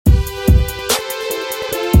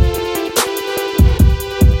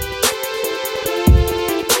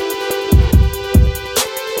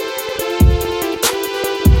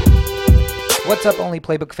What's up, Only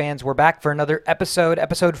Playbook fans? We're back for another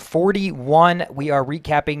episode 41. We are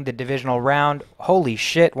recapping the divisional round. Holy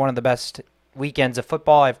shit, one of the best weekends of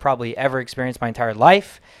football I've probably ever experienced my entire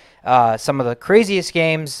life. Some of the craziest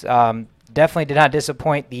games. Definitely did not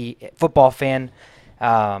disappoint the football fan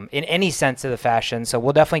in any sense of the fashion. So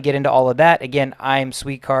we'll definitely get into all of that. Again, I'm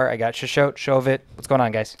Sweetcar. I got Shashot, Shovit. What's going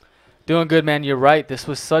on, guys? Doing good, man. You're right. This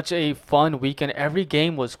was such a fun weekend. Every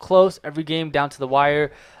game was close. Every game down to the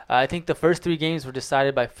wire. I think the first three games were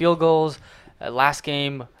decided by field goals. Last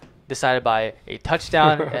game decided by a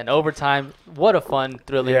touchdown and overtime. What a fun,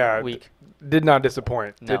 thrilling week. Did not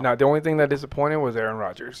disappoint. No. Did not. The only thing that disappointed was Aaron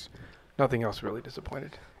Rodgers. Nothing else really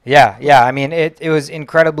disappointed. Yeah. I mean, it was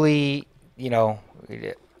incredibly, a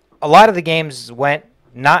lot of the games went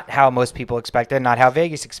not how most people expected, not how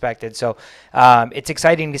Vegas expected. So it's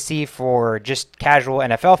exciting to see for just casual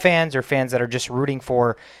NFL fans or fans that are just rooting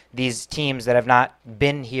for these teams that have not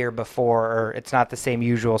been here before, or it's not the same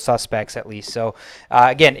usual suspects at least. So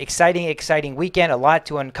again, exciting weekend, a lot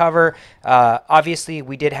to uncover. Obviously,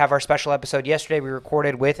 we did have our special episode yesterday. We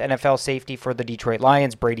recorded with NFL safety for the Detroit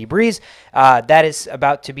Lions, Brady Breeze. That is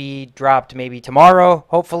about to be dropped maybe tomorrow,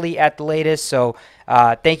 hopefully at the latest. So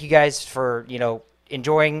thank you guys for,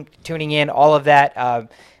 enjoying tuning in, all of that.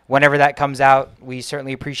 Whenever that comes out, we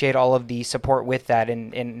certainly appreciate all of the support with that.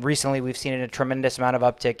 And recently we've seen a tremendous amount of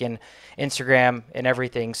uptick in Instagram and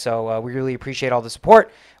everything. So we really appreciate all the support.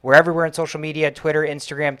 We're everywhere on social media: Twitter,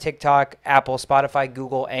 Instagram, TikTok, Apple, Spotify,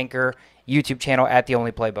 Google, Anchor, YouTube channel at The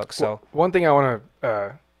Only Playbook. So one thing I want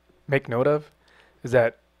to make note of is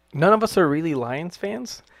that none of us are really Lions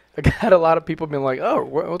fans. I got a lot of people being like, oh,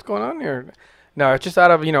 what's going on here? No, it's just out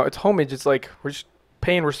of, it's homage. It's like we're just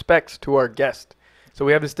paying respects to our guest. So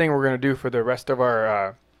we have this thing we're going to do for the rest of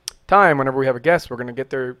our time. Whenever we have a guest, we're going to get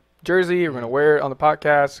their jersey. We're going to wear it on the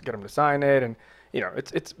podcast, get them to sign it. And,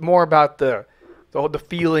 it's more about the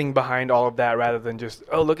feeling behind all of that rather than just,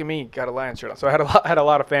 oh, look at me, got a Lions shirt on. So I had a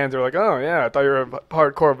lot of fans that were like, oh, yeah, I thought you were a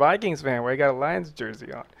hardcore Vikings fan where you got a Lions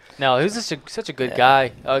jersey on. No, he was just such a good guy.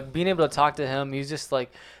 Being able to talk to him, he's just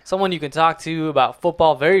like someone you can talk to about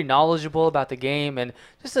football, very knowledgeable about the game, and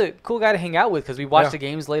just a cool guy to hang out with because we watched the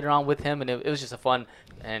games later on with him, and it was just a fun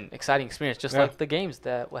and exciting experience, just like the games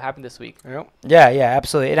that happened this week. Yeah,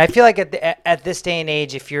 absolutely. And I feel like at this day and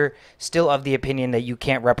age, if you're still of the opinion that you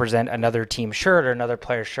can't represent another team's shirt or another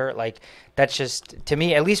player's shirt, like that's just, to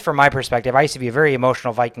me, at least from my perspective, I used to be a very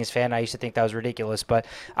emotional Vikings fan. I used to think that was ridiculous, but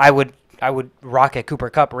I would rock a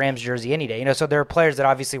Cooper Kupp Rams jersey any day. So there are players that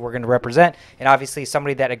obviously we're going to represent, and obviously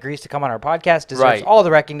somebody that agrees to come on our podcast deserves all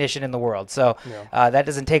the recognition in the world. So that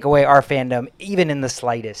doesn't take away our fandom even in the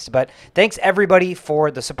slightest. But thanks everybody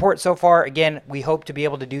for the support so far. Again, we hope to be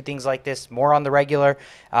able to do things like this more on the regular,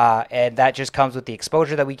 and that just comes with the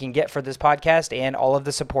exposure that we can get for this podcast and all of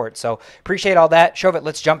the support. So appreciate all that. Shovit,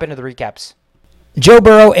 let's jump into the recaps. Joe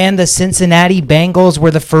Burrow and the Cincinnati Bengals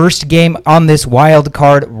were the first game on this wild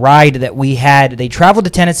card ride that we had. They traveled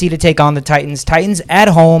to Tennessee to take on the Titans. Titans at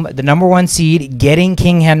home, the number one seed, getting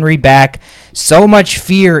King Henry back. So much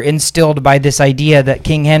fear instilled by this idea that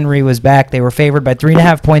King Henry was back. They were favored by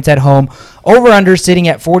 3.5 points at home. Over-under sitting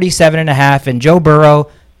at 47.5, and Joe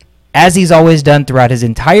Burrow, as he's always done throughout his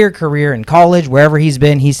entire career in college, wherever he's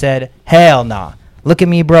been, he said, hell nah. Look at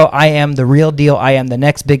me, bro. I am the real deal. I am the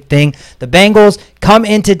next big thing. The Bengals come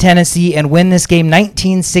into Tennessee and win this game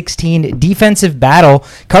 19-16. Defensive battle.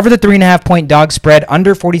 Cover the 3.5-point dog spread.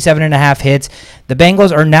 Under 47.5 hits. The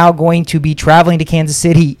Bengals are now going to be traveling to Kansas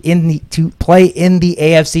City to play in the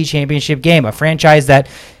AFC Championship game. A franchise that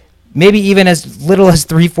maybe even as little as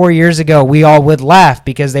 3-4 years ago, we all would laugh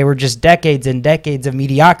because they were just decades and decades of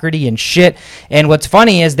mediocrity and shit. And what's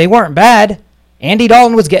funny is they weren't bad. Andy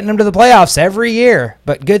Dalton was getting them to the playoffs every year,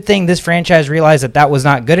 but good thing this franchise realized that was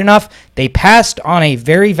not good enough. They passed on a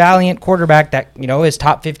very valiant quarterback that, is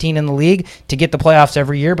top 15 in the league to get the playoffs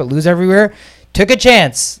every year, but lose everywhere. Took a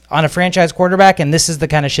chance on a franchise quarterback, and this is the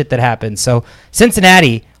kind of shit that happens. So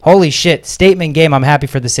Cincinnati, holy shit, statement game. I'm happy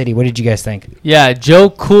for the city. What did you guys think? Yeah, Joe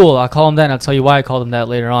Cool. I'll call him that, and I'll tell you why I called him that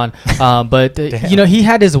later on. But he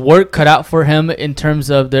had his work cut out for him in terms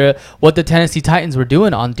of what the Tennessee Titans were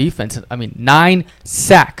doing on defense. I mean, 9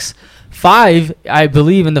 sacks. 5, I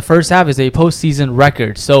believe, in the first half is a postseason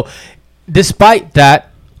record. So despite that,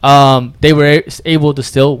 they were able to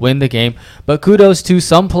still win the game. But kudos to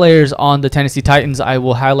some players on the Tennessee Titans. I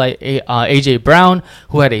will highlight A.J. Brown,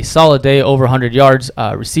 who had a solid day, over 100 yards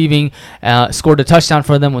receiving, scored a touchdown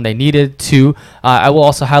for them when they needed to. I will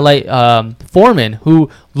also highlight Foreman, who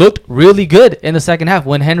looked really good in the second half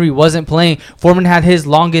when Henry wasn't playing. Foreman had his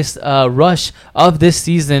longest rush of this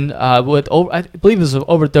season with I believe it was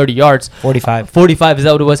over 30 yards. 45. 45, is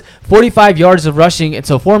that what it was? 45 yards of rushing. And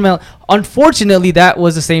so Foreman, unfortunately, that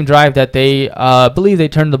was the same drive that they believe they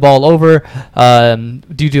turned the ball over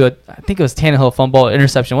due to I think it was Tannehill fumble,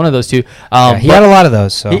 interception, one of those two. He had a lot of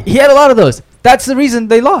those. So he had a lot of those. That's the reason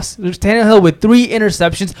they lost. There's Tannehill with 3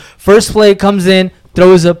 interceptions. First play comes in,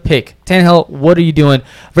 throws a pick. Tannehill, what are you doing?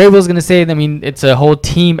 Vrabel's going to say, I mean, it's a whole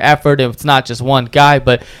team effort. It's not just one guy,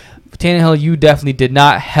 but Tannehill, you definitely did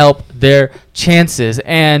not help their chances.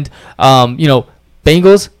 And,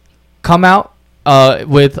 Bengals come out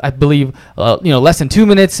with, I believe, less than 2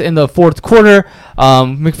 minutes in the fourth quarter.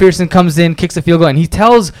 McPherson comes in, kicks a field goal, and he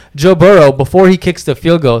tells Joe Burrow before he kicks the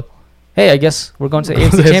field goal, hey, I guess we're going to the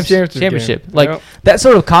AFC Championship. Like, that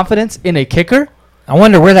sort of confidence in a kicker. I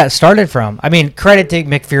wonder where that started from. I mean, credit to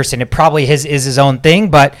McPherson. It probably is his own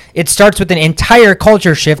thing, but it starts with an entire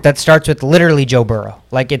culture shift that starts with literally Joe Burrow.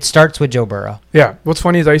 Like, it starts with Joe Burrow. Yeah. What's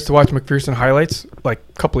funny is I used to watch McPherson highlights like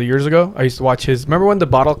a couple of years ago. I used to watch his – remember when the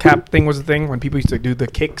bottle cap thing was a thing, when people used to do the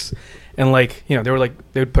kicks? And, they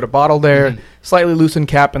would put a bottle there, slightly loosen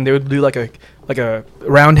cap, and they would do like a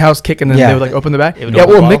roundhouse kick, and then they would open the back.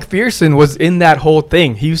 McPherson was in that whole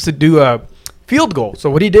thing. He used to do a field goal. So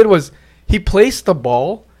what he did was he placed the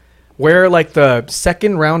ball where the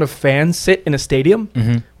second round of fans sit in a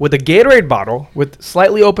stadium with a Gatorade bottle, with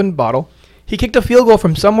slightly open bottle. He kicked a field goal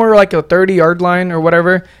from somewhere like a 30-yard line or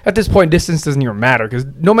whatever. At this point, distance doesn't even matter because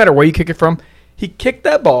no matter where you kick it from, he kicked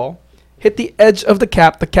that ball, hit the edge of the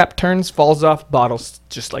cap turns, falls off, bottles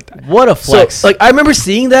just like that. What a flex. So, I remember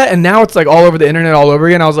seeing that, and now it's all over the internet all over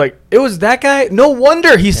again. I was like, it was that guy? No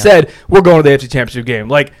wonder he said, we're going to the AFC Championship game.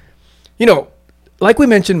 Like we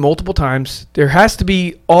mentioned multiple times, there has to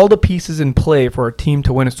be all the pieces in play for a team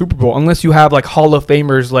to win a Super Bowl, unless you have Hall of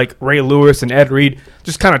Famers like Ray Lewis and Ed Reed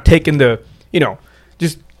just kind of taking the,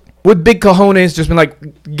 just with big cojones, just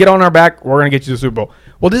been get on our back, we're going to get you the Super Bowl.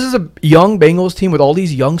 Well, this is a young Bengals team with all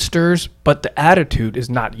these youngsters, but the attitude is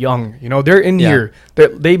not young. They're in here.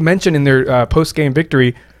 They mentioned in their post-game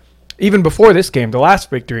victory, even before this game, the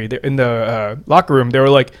last victory, in the locker room, they were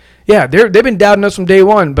like, yeah, they've been doubting us from day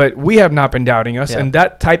one, but we have not been doubting us. Yeah. And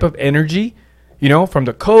that type of energy, from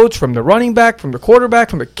the coach, from the running back, from the quarterback,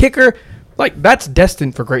 from the kicker, that's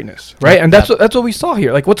destined for greatness, right? And that's what we saw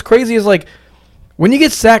here. What's crazy is when you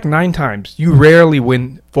get sacked 9 times, you rarely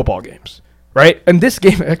win football games, right? And this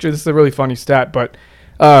game, actually, this is a really funny stat, but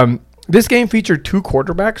this game featured 2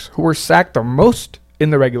 quarterbacks who were sacked the most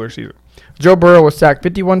in the regular season. Joe Burrow was sacked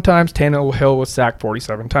 51 times. Tannehill was sacked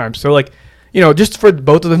 47 times. So, just for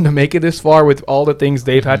both of them to make it this far with all the things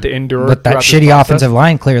they've had to endure. But that shitty offensive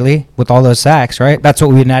line, clearly, with all those sacks, right? That's what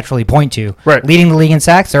we would naturally point to. Right. Leading the league in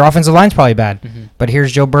sacks, their offensive line's probably bad. But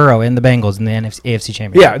here's Joe Burrow in the Bengals in the AFC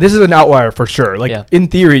Championship. Yeah, this is an outlier for sure. In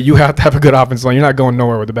theory, you have to have a good offensive line. You're not going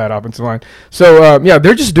nowhere with a bad offensive line. So,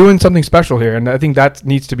 they're just doing something special here, and I think that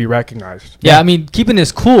needs to be recognized. Yeah, I mean, keeping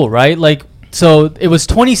this cool, right? So it was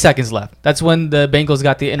 20 seconds left. That's when the Bengals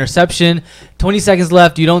got the interception. 20 seconds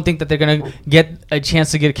left. You don't think that they're going to get a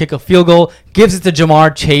chance to kick a field goal. Gives it to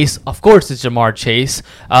Jamar Chase. Of course it's Jamar Chase,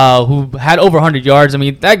 who had over 100 yards. I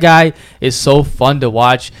mean, that guy is so fun to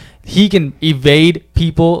watch. He can evade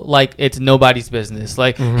people like it's nobody's business.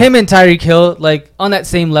 Him and Tyreek Hill, on that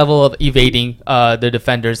same level of evading the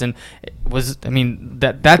defenders. And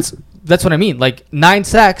that's what I mean. 9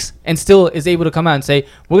 sacks and still is able to come out and say,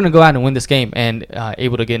 we're going to go out and win this game, and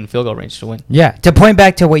able to get in field goal range to win. Yeah. To point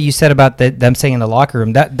back to what you said about them saying in the locker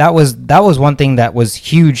room, that was one thing that was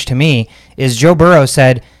huge to me is Joe Burrow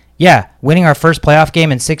said, yeah, winning our first playoff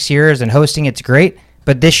game in 6 years and hosting it's great,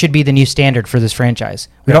 but this should be the new standard for this franchise.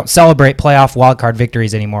 We don't celebrate playoff wildcard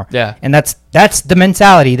victories anymore. Yeah. And that's the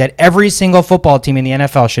mentality that every single football team in the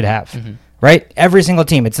NFL should have. Right? Every single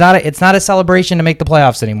team. It's not a celebration to make the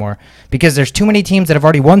playoffs anymore because there's too many teams that have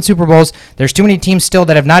already won Super Bowls. There's too many teams still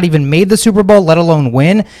that have not even made the Super Bowl, let alone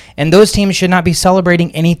win. And those teams should not be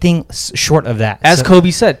celebrating anything short of that. As Kobe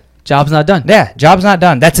said, job's not done. Yeah, job's not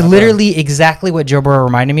done. That's literally exactly what Joe Burrow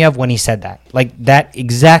reminded me of when he said that. That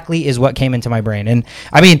exactly is what came into my brain. And,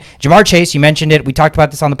 I mean, Jamar Chase, you mentioned it. We talked about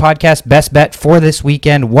this on the podcast. Best bet for this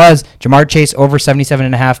weekend was Jamar Chase over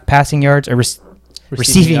 77.5 passing yards or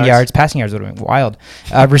receiving yards. Passing yards would have been wild.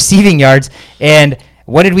 Receiving yards. And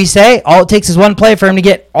what did we say? All it takes is one play for him to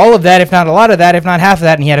get all of that, if not a lot of that, if not half of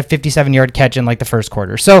that, and he had a 57-yard catch in like the first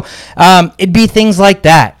quarter. So it'd be things like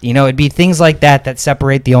that. It'd be things like that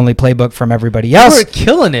separate the only playbook from everybody else. We're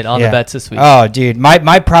killing it on the bets this week. Oh, dude,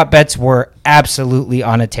 my prop bets were absolutely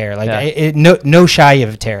on a tear. Like no shy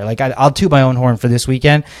of a tear. Like I'll toot my own horn for this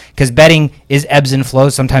weekend because betting is ebbs and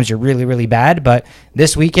flows. Sometimes you're really, really bad, but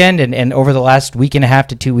this weekend and over the last week and a half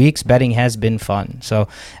to 2 weeks, betting has been fun. So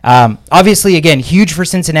obviously, again, huge for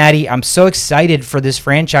Cincinnati. I'm so excited for this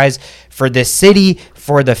franchise, for this city,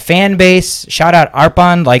 for the fan base. Shout out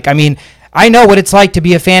Arpan. I know what it's like to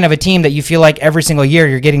be a fan of a team that you feel like every single year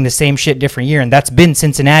you're getting the same shit different year, and that's been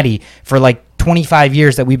Cincinnati for 25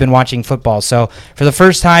 years that we've been watching football. So for the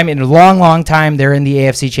first time in a long, long time, they're in the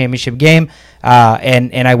AFC Championship game,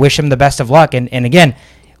 and I wish them the best of luck. And again,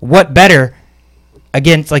 what better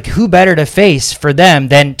against who better to face for them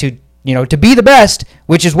than to be the best,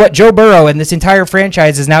 which is what Joe Burrow and this entire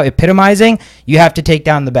franchise is now epitomizing. You have to take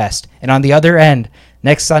down the best, and on the other end,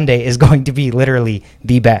 next Sunday is going to be literally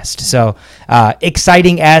the best. So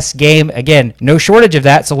exciting ass game. Again, no shortage of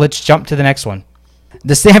that. So let's jump to the next one.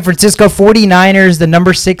 The San Francisco 49ers, the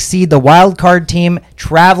number 6 seed, the wild card team,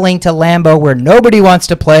 traveling to Lambeau where nobody wants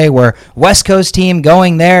to play, where West Coast team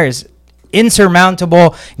going there is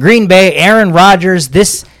insurmountable. Green Bay, Aaron Rodgers,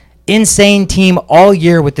 this insane team all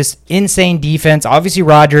year with this insane defense. Obviously,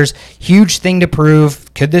 Rodgers, huge thing to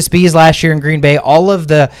prove. Could this be his last year in Green Bay? All of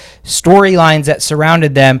the storylines that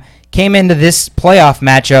surrounded them came into this playoff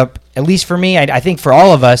matchup, at least for me, I think for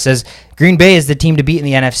all of us, as Green Bay is the team to beat in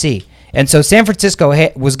the NFC. And so San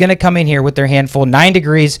Francisco was going to come in here with their handful, 9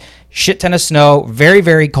 degrees, shit ton of snow, very,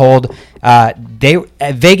 very cold.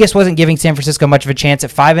 Vegas wasn't giving San Francisco much of a chance at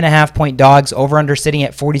 5.5-point dogs, over-under sitting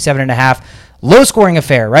at 47.5. Low-scoring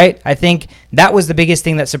affair, right? I think that was the biggest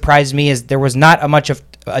thing that surprised me is there was not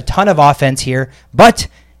a ton of offense here. But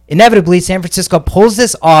inevitably, San Francisco pulls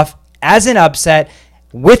this off as an upset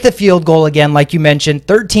with the field goal again, like you mentioned,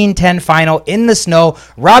 13-10 final in the snow.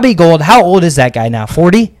 Robbie Gould, how old is that guy now,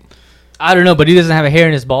 40? I don't know, but he doesn't have a hair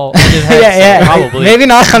in his ball. Yeah, probably. Maybe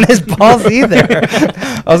not on his balls either.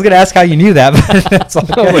 I was going to ask how you knew that, but that's all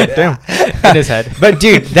good. Damn. In his head. But,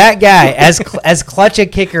 dude, that guy, as clutch a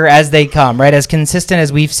kicker as they come, right, as consistent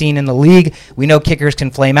as we've seen in the league, we know kickers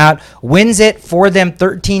can flame out, wins it for them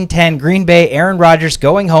 13-10. Green Bay, Aaron Rodgers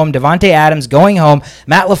going home, Devontae Adams going home,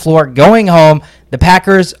 Matt LaFleur going home. The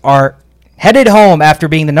Packers are headed home after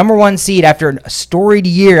being the number 1 seed, after a storied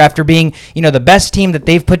year, after being, the best team that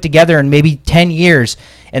they've put together in maybe 10 years.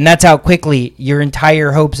 And that's how quickly your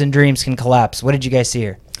entire hopes and dreams can collapse. What did you guys see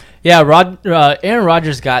here? Yeah, Aaron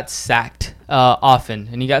Rodgers got sacked often,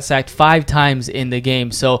 and he got sacked 5 times in the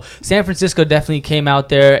game. So San Francisco definitely came out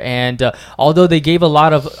there, and although they gave a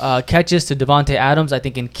lot of catches to Devontae Adams, I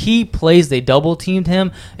think in key plays they double-teamed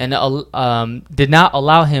him and did not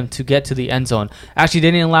allow him to get to the end zone. Actually,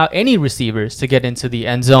 they didn't allow any receivers to get into the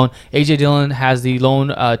end zone. A.J. Dillon has the lone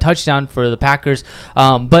touchdown for the Packers.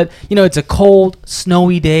 But, it's a cold,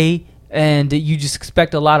 snowy day, and you just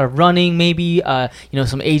expect a lot of running, maybe,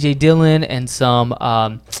 some A.J. Dillon and some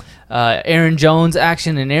Aaron Jones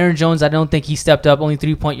action. And Aaron Jones, I don't think he stepped up, only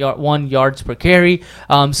 3.1 yards per carry.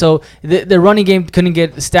 So the running game couldn't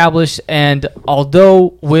get established. And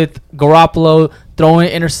although with Garoppolo throwing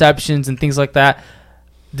interceptions and things like that,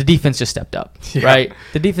 the defense just stepped up, right?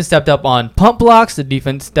 The defense stepped up on punt blocks. The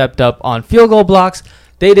defense stepped up on field goal blocks.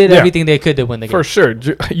 They did everything they could to win the game. For sure.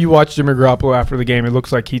 You watch Jimmy Garoppolo after the game. It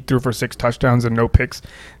looks like he threw for 6 touchdowns and no picks.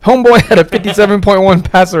 Homeboy had a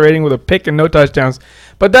 57.1 passer rating with a pick and no touchdowns.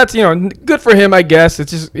 But that's, good for him, I guess.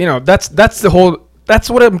 It's just, that's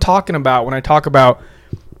what I'm talking about when I talk about,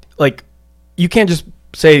 you can't just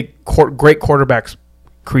say great quarterbacks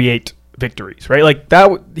create victories, right?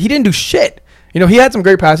 He didn't do shit. He had some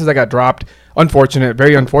great passes that got dropped. Unfortunate,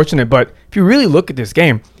 very unfortunate. But if you really look at this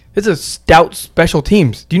game, it's a stout special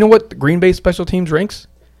teams. Do you know what the Green Bay special teams ranks?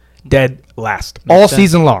 Dead last. All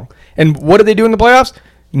season long. And what did they do in the playoffs?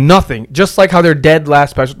 Nothing. Just like how they're dead last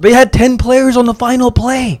special. They had 10 players on the final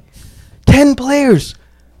play. 10 players.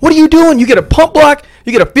 What are you doing? You get a punt block,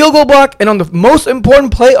 you get a field goal block, and on the most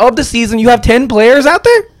important play of the season, you have 10 players out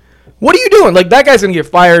there? What are you doing? That guy's going to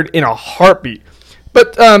get fired in a heartbeat.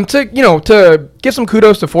 But to give some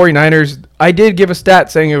kudos to 49ers, I did give a stat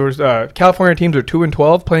saying it was California teams are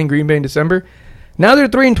 2-12 playing Green Bay in December. Now they're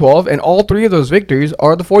 3-12, and all 3 of those victories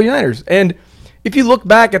are the 49ers. And if you look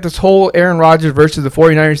back at this whole Aaron Rodgers versus the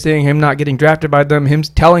 49ers thing, him not getting drafted by them, him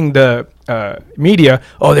telling the media,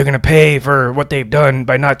 they're going to pay for what they've done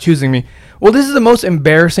by not choosing me. Well, this is the most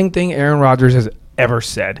embarrassing thing Aaron Rodgers has ever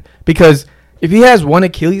said. Because if he has one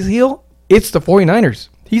Achilles heel, it's the 49ers.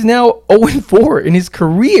 He's now 0-4 in his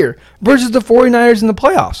career versus the 49ers in the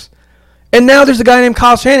playoffs. And now there's a guy named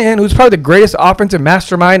Kyle Shanahan who's probably the greatest offensive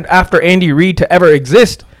mastermind after Andy Reid to ever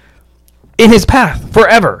exist in his path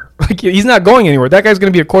forever. Like, he's not going anywhere. That guy's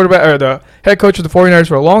going to be a quarterback or the head coach of the 49ers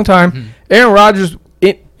for a long time. Mm-hmm. Aaron Rodgers,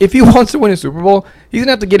 if he wants to win a Super Bowl, he's going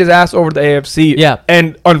to have to get his ass over to the AFC. Yeah.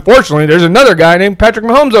 And unfortunately, there's another guy named Patrick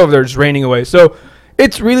Mahomes over there just reigning away. So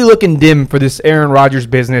it's really looking dim for this Aaron Rodgers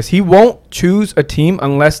business. He won't choose a team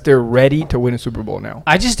unless they're ready to win a Super Bowl now.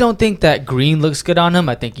 I just don't think that green looks good on him.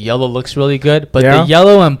 I think yellow looks really good. But the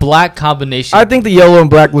yellow and black combination. I think the yellow and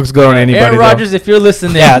black looks good on anybody. Aaron Rodgers, if you're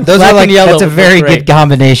listening, yeah, those are like, yellow, that's a very good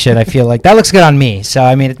combination, I feel like. That looks good on me. So,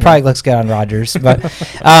 I mean, it probably looks good on Rodgers. But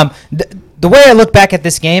the way I look back at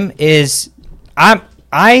this game is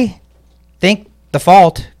I think the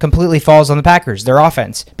fault completely falls on the Packers, their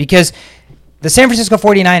offense. Because the San Francisco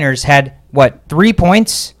 49ers had, 3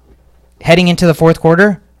 points heading into the fourth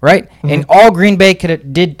quarter, right? Mm-hmm. And all Green Bay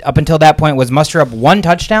did up until that point was muster up one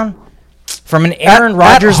touchdown from an Aaron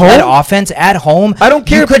Rodgers-led offense at home. I don't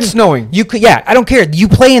care if it's snowing. I don't care. You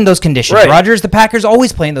play in those conditions. Right. Rodgers, the Packers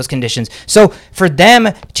always play in those conditions. So for them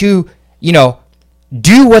to,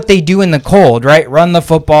 do what they do in the cold, right? Run the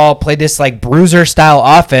football, play this like bruiser-style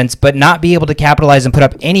offense, but not be able to capitalize and put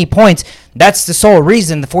up any points. That's the sole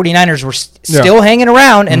reason the 49ers were still hanging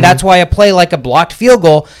around, and that's why a play like a blocked field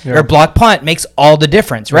goal or blocked punt makes all the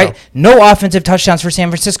difference, right? Yeah. No offensive touchdowns for San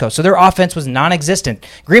Francisco, so their offense was non-existent.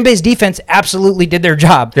 Green Bay's defense absolutely did their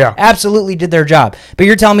job. Yeah. Absolutely did their job. But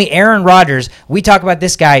you're telling me Aaron Rodgers, we talk about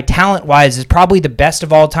this guy talent-wise, is probably the best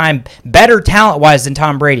of all time, better talent-wise than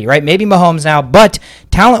Tom Brady, right? Maybe Mahomes now, but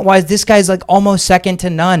talent-wise, this guy's like almost second to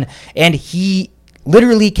none, and he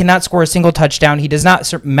literally cannot score a single touchdown. He does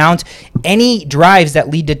not mount any drives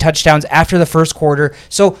that lead to touchdowns after the first quarter.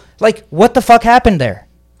 So, like, what the fuck happened there?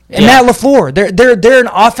 And Matt LaFleur, they're an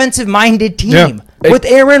offensive-minded team with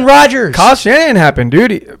Aaron Rodgers. Kyle Shanahan happened,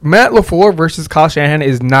 dude. Matt LaFleur versus Kyle Shanahan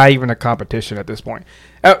is not even a competition at this point.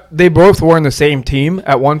 They both were in the same team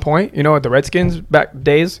at one point, at the Redskins back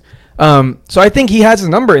days. So I think he has his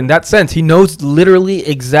number in that sense. He knows literally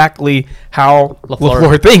exactly how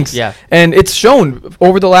LaFleur thinks. Yeah. And it's shown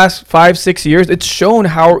over the last 5-6 years. It's shown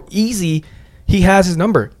how easy he has his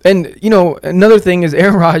number. And, another thing is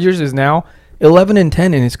Aaron Rodgers is now 11-10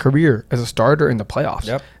 in his career as a starter in the playoffs.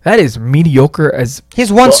 Yep. That is mediocre as...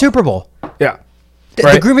 He's won Super Bowl. Yeah.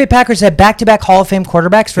 The Green Bay Packers had back-to-back Hall of Fame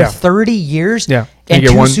quarterbacks for 30 years and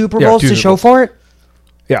two Super Bowls to show for it.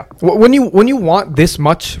 Yeah, when you want this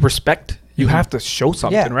much respect, you have to show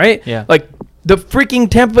something, right? Yeah. Like the freaking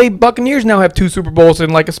Tampa Bay Buccaneers now have 2 Super Bowls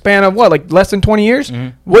in like a span of less than 20 years?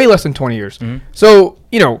 Mm-hmm. Way less than 20 years. Mm-hmm. So,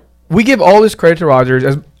 we give all this credit to Rodgers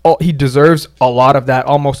as he deserves a lot of that,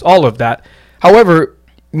 almost all of that. However,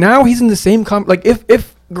 now he's in the same like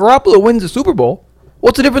if Garoppolo wins the Super Bowl,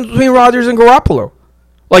 what's the difference between Rodgers and Garoppolo?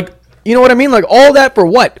 Like, you know what I mean? Like, all that for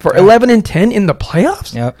what? For 11-10 in the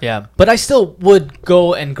playoffs? Yep. Yeah. But I still would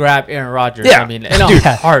go and grab Aaron Rodgers. Yeah. I mean, in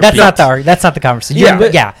a heartbeat. That's not the conversation.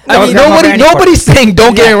 Yeah. I mean, nobody's saying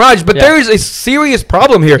don't get Aaron Rodgers, but there is a serious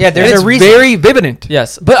problem here. Yeah, there's a reason. Very vivident.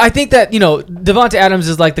 Yes. But I think that, Devonta Adams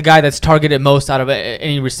is like the guy that's targeted most out of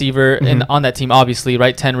any receiver on that team, obviously,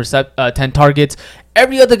 right? 10 targets.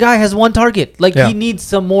 Every other guy has 1 target. Like, he needs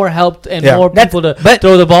some more help and more people to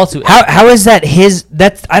throw the ball to. How is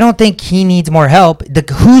that I don't think he needs more help.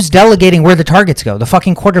 Who's delegating where the targets go? The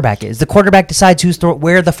fucking quarterback is. The quarterback decides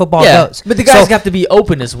where the football goes. But the guys have to be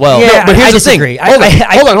open as well. Yeah, but here's I the disagree. thing.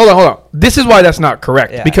 Hold on. This is why that's not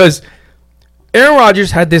correct. Yeah. Because Aaron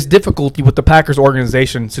Rodgers had this difficulty with the Packers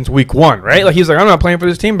organization since week 1, right? Like, he's like, I'm not playing for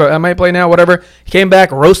this team, but I might play now, whatever. He came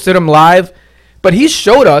back, roasted him live. But he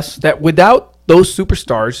showed us that without those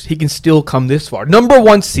superstars, he can still come this far. Number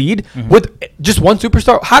 1 seed with just 1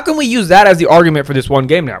 superstar. How can we use that as the argument for this one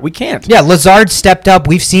game now? We can't. Yeah, Lazard stepped up.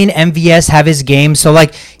 We've seen MVS have his game. So,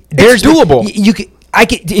 like, it's doable.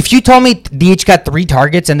 If you told me they each got 3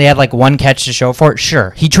 targets and they had like 1 catch to show for it,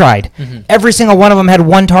 sure, he tried. Every single one of them had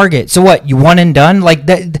 1 target. So what? You one and done? Like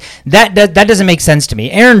that doesn't make sense to me.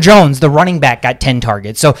 Aaron Jones, the running back, got 10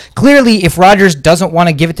 targets. So clearly, if Rodgers doesn't want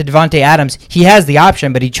to give it to Devontae Adams, he has the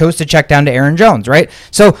option, but he chose to check down to Aaron Jones, right?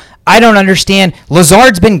 So I don't understand.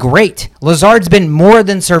 Lazard's been great. Lazard's been more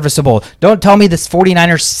than serviceable. Don't tell me this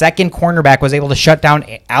 49ers second cornerback was able to shut down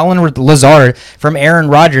Allen Lazard from Aaron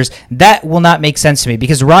Rodgers. That will not make sense to me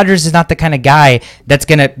because Rodgers is not the kind of guy that's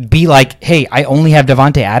going to be like, hey, I only have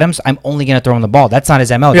Devontae Adams. I'm only going to throw him the ball. That's not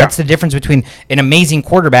his MO. Yeah. That's the difference between an amazing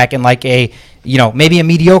quarterback and like maybe a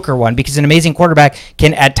mediocre one, because an amazing quarterback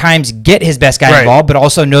can at times get his best guy involved, but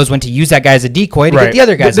also knows when to use that guy as a decoy to get the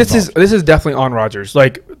other guys involved. This is definitely on Rodgers.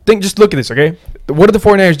 Like, Just look at this, okay? What did the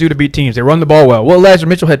 49ers do to beat teams? They run the ball well. Will Elijah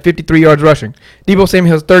Mitchell had 53 yards rushing. Debo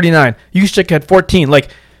Samuel has 39. Juszczyk had 14. Like,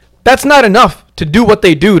 that's not enough to do what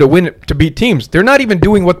they do to win, to beat teams. They're not even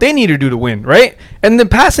doing what they need to do to win, right? And the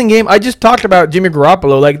passing game, I just talked about Jimmy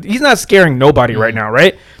Garoppolo. Like, he's not scaring nobody right now,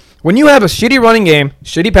 right? When you have a shitty running game,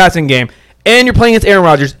 shitty passing game, and you're playing against Aaron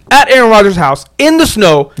Rodgers at Aaron Rodgers' house in the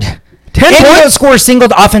snow, 10 and points. you don't score a single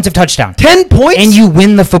offensive touchdown. 10 points? And you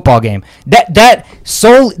win the football game.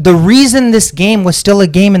 The reason this game was still a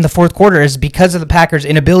game in the fourth quarter is because of the Packers'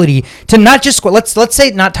 inability to not just score. Let's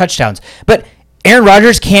say not touchdowns, but Aaron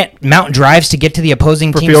Rodgers can't mount drives to get to the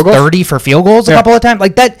opposing team's 30 for field goals a couple of times.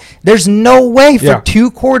 Like that, there's no way for 2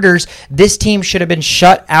 quarters this team should have been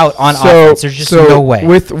shut out on offense. There's just no way.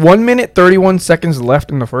 With 1 minute 31 seconds left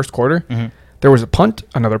in the first quarter, there was a punt,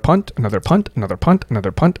 another punt, another punt, another punt,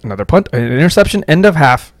 another punt, another punt, an interception, end of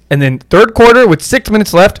half. And then third quarter with 6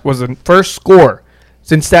 minutes left was the first score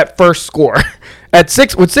since that first score.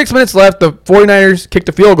 With 6 minutes left, the 49ers kicked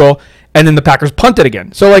a field goal, and then the Packers punted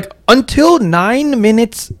again. So, like, until 9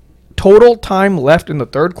 minutes total time left in the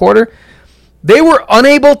third quarter, they were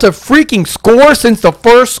unable to freaking score since the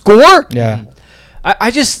first score. Yeah.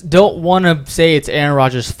 I just don't want to say it's Aaron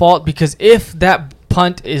Rodgers' fault, because if that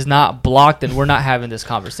punt is not blocked, then we're not having this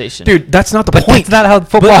conversation. Dude, that's not the But point. that's not how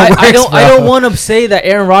football works. I don't want to say that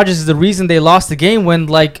Aaron Rodgers is the reason they lost the game when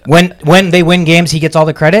they win games, he gets all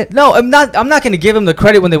the credit. No, I'm not going to give him the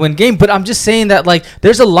credit when they win game, but I'm just saying that, like,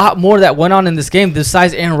 there's a lot more that went on in this game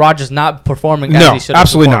besides Aaron Rodgers not performing as he should have.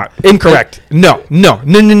 Absolutely not. Incorrect. No.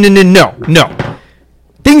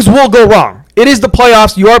 Things will go wrong. It is the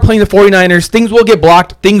playoffs. You are playing the 49ers. Things will get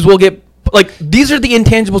blocked. Things will get, like, these are the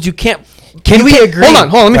intangibles you can't. Can we agree? Hold on,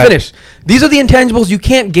 let me finish. These are the intangibles you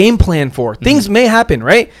can't game plan for. Things may happen,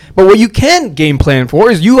 right? But what you can game plan for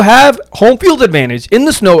is you have home field advantage in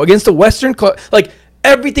the snow against the Western club. Like,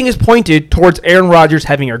 everything is pointed towards Aaron Rodgers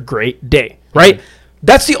having a great day, right?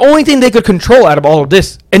 That's the only thing they could control out of all of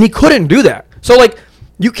this, and he couldn't do that. So, like,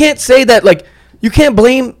 you can't say that, like, you can't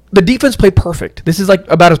blame the defense. Play perfect. This is, like,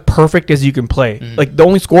 about as perfect as you can play. Like, the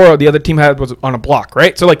only score the other team had was on a block,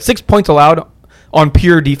 right? So, like, 6 points allowed on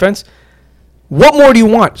pure defense. What more do you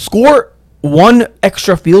want? Score one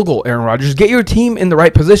extra field goal, Aaron Rodgers. Get your team in the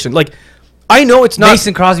right position. Like, I know it's not.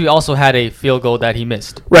 Mason Crosby also had a field goal that he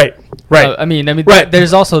missed. Right. I mean, right.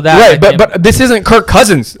 There's also that. Right, but this isn't Kirk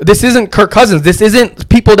Cousins. This isn't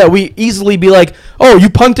people that we easily be like, oh, you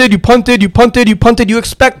punted. You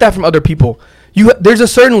expect that from other people. There's a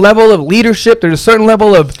certain level of leadership. There's a certain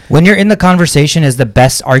level of, when you're in the conversation as the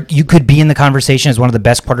best, you could be in the conversation as one of the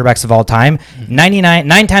best quarterbacks of all time.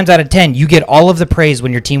 9 times out of 10, you get all of the praise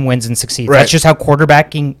when your team wins and succeeds. Right. That's just how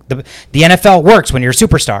quarterbacking the NFL works when you're a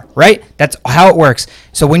superstar, right? That's how it works.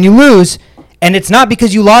 So when you lose, and it's not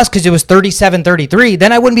because you lost because it was 37-33,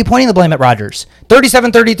 then I wouldn't be pointing the blame at Rodgers.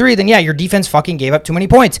 37-33, then yeah, your defense fucking gave up too many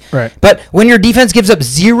points. Right. But when your defense gives up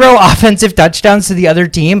 0 offensive touchdowns to the other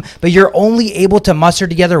team, but you're only able to muster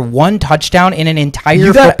together 1 touchdown in an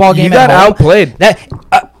entire football game, you got outplayed.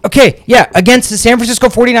 Okay, yeah, against the San Francisco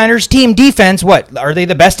 49ers team defense, what? Are they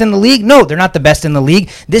the best in the league? No, they're not the best in the league.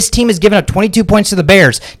 This team has given up 22 points to the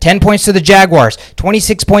Bears, 10 points to the Jaguars,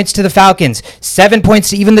 26 points to the Falcons, 7 points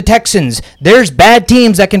to even the Texans. There's bad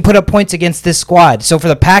teams that can put up points against this squad. So for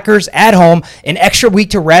the Packers at home, an extra week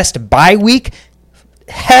to rest, bye week,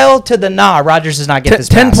 hell to the nah. Rodgers does not get this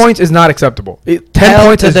 10 pass. points is not acceptable. 10 Hell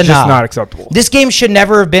points to is the just nah. not acceptable. This game should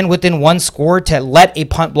never have been within 1 score to let a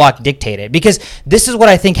punt block dictate it, because this is what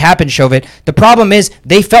I think happened, Shovit. The problem is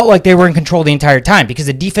they felt like they were in control the entire time because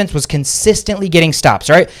the defense was consistently getting stops,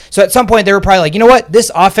 right? So at some point they were probably like, you know what?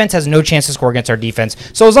 This offense has no chance to score against our defense.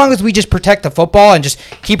 So as long as we just protect the football and just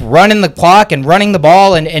keep running the clock and running the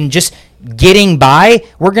ball and just getting by,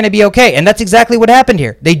 we're going to be okay. And that's exactly what happened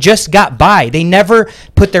here. They just got by. They never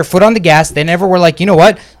put their foot on the gas. They never were like, you know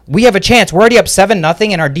what? We have a chance. We're already up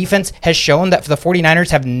 7-0, and our defense has shown that the 49ers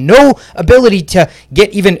have no ability to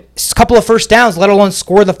get even a couple of first downs, let alone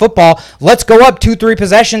score the football. Let's go up 2-3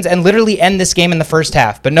 possessions and literally end this game in the first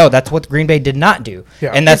half. But no, that's what Green Bay did not do.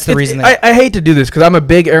 Yeah. And that's the reason. I hate to do this because I'm a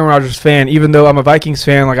big Aaron Rodgers fan, even though I'm a Vikings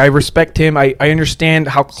fan. Like, I respect him. I understand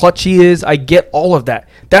how clutch he is. I get all of that.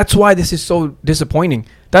 That's why this is so disappointing.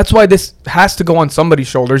 That's why this has to go on somebody's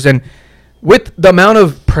shoulders. And with the amount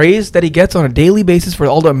of praise that he gets on a daily basis for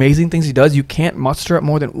all the amazing things he does, you can't muster up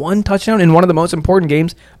more than 1 touchdown in one of the most important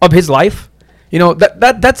games of his life. You know,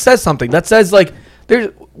 that says something. That says, like,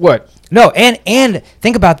 there's what? No, and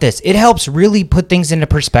think about this. It helps really put things into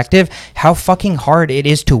perspective how fucking hard it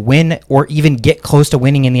is to win or even get close to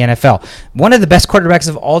winning in the NFL. One of the best quarterbacks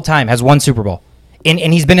of all time has won Super Bowl.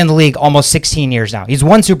 and he's been in the league almost 16 years now. He's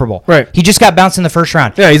won Super Bowl. Right. He just got bounced in the first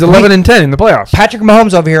round. Yeah, he's 11-10 in the playoffs. Patrick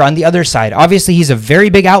Mahomes over here on the other side. Obviously, he's a very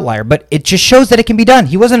big outlier, but it just shows that it can be done.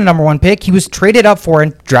 He wasn't a number 1 pick. He was traded up for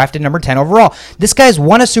and drafted number 10 overall. This guy's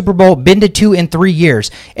won a Super Bowl, been to 2 in 3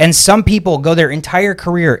 years, and some people go their entire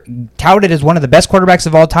career touted as one of the best quarterbacks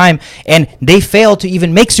of all time, and they fail to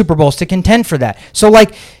even make Super Bowls to contend for that. So,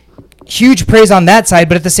 like, huge praise on that side,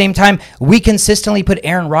 but at the same time, we consistently put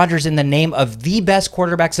Aaron Rodgers in the name of the best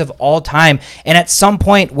quarterbacks of all time. And at some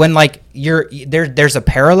point, when like there's a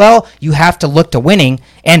parallel, you have to look to winning.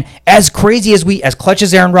 And as crazy as clutch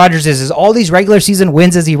as Aaron Rodgers is all these regular season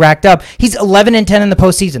wins as he racked up, he's 11-10 in the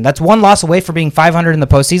postseason. That's 1 loss away from being 500 in the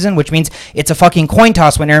postseason, which means it's a fucking coin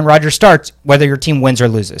toss when Aaron Rodgers starts, whether your team wins or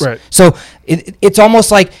loses. Right. So it's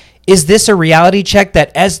almost like, is this a reality check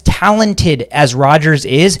that as talented as Rodgers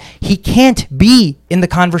is, he can't be in the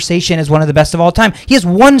conversation as one of the best of all time? He has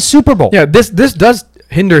 1 Super Bowl. Yeah, this does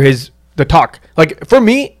hinder the talk. Like, for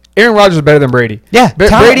me, Aaron Rodgers is better than Brady. Yeah,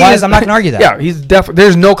 talent-wise, I'm not going to argue that. Yeah, he's definitely.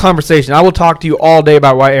 There's no conversation. I will talk to you all day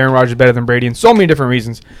about why Aaron Rodgers is better than Brady and so many different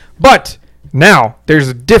reasons. But now there's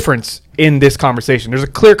a difference in this conversation. There's a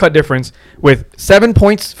clear-cut difference. With 7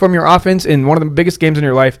 points from your offense in one of the biggest games in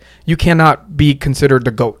your life, you cannot be considered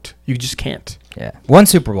the GOAT. You just can't. Yeah, 1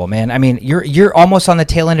 Super Bowl, man. I mean, you're almost on the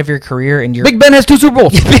tail end of your career, and Big Ben has 2 Super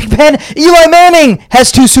Bowls. Big Ben, Eli Manning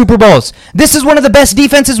has 2 Super Bowls. This is one of the best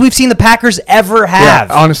defenses we've seen the Packers ever have.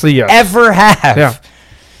 Yeah, honestly, yeah. Ever have. Yeah.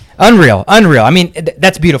 Unreal. I mean,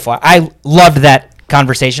 that's beautiful. I loved that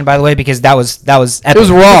conversation, by the way, because that was epic. It was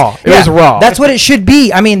raw. It was raw. That's what it should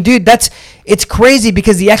be. I mean, dude, it's crazy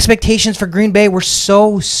because the expectations for Green Bay were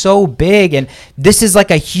so big, and this is like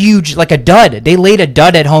a huge, like a dud. They laid a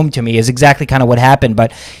dud at home to me is exactly kind of what happened,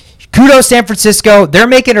 but kudos San Francisco. They're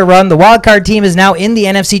making a run. The wild card team is now in the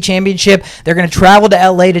NFC Championship. They're going to travel to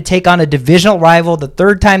LA to take on a divisional rival. The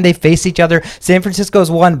 3rd time they face each other. San Francisco's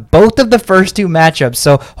won both of the first 2 matchups.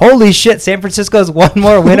 So, holy shit, San Francisco's 1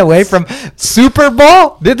 more win away from Super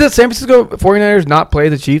Bowl. Did the San Francisco 49ers not play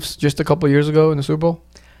the Chiefs just a couple years ago in the Super Bowl?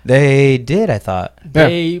 They did, I thought.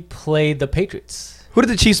 They played the Patriots. Who did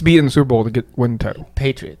the Chiefs beat in the Super Bowl to win the title?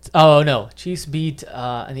 Patriots. Oh, no. Chiefs beat in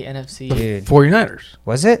the NFC. Dude. 49ers.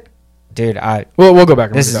 Was it? Dude, we'll go back.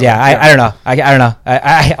 And this is look it up. I don't know. I don't know.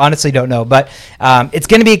 I honestly don't know. But it's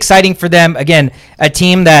going to be exciting for them. Again, a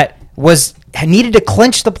team that needed to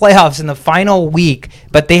clinch the playoffs in the final week,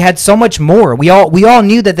 but they had so much more. We all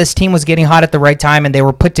knew that this team was getting hot at the right time, and they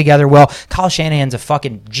were put together well. Kyle Shanahan's a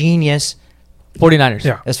fucking genius. 49ers.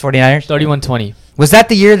 Yeah. That's 49ers? 31-20. Was that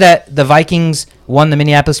the year that the Vikings won the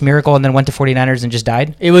Minneapolis Miracle and then went to 49ers and just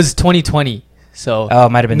died? It was 2020. So Oh, it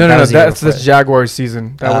might have been. No, that was the year that's before. this Jaguars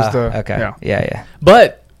season. That was the Okay. Yeah.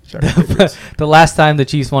 but Jaguars. the last time the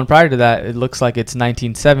Chiefs won prior to that, it looks like it's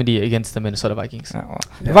 1970 against the Minnesota Vikings. Oh, well.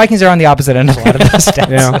 The Vikings are on the opposite end of a lot of those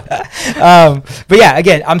stats. But yeah,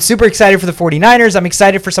 again, I'm super excited for the 49ers. I'm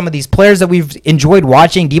excited for some of these players that we've enjoyed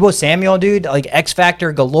watching. Deebo Samuel, dude, like X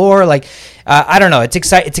Factor galore. Like, I don't know. It's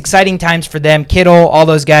exciting times for them. Kittle, all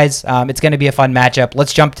those guys. It's going to be a fun matchup.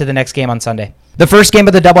 Let's jump to the next game on Sunday. The first game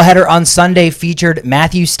of the doubleheader on Sunday featured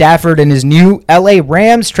Matthew Stafford and his new LA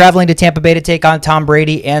Rams traveling to Tampa Bay to take on Tom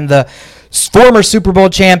Brady and the former Super Bowl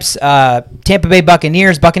champs, Tampa Bay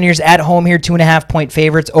Buccaneers. Buccaneers at home here, 2.5-point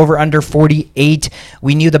favorites, over under 48.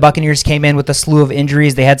 We knew the Buccaneers came in with a slew of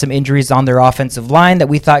injuries. They had some injuries on their offensive line that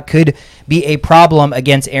we thought could be a problem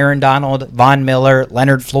against Aaron Donald, Von Miller,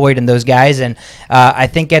 Leonard Floyd, and those guys. And I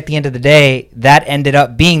think at the end of the day, that ended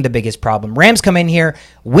up being the biggest problem. Rams come in here,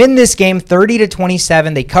 win this game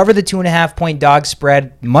 30-27. They cover the 2.5-point dog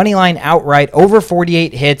spread, money line outright, over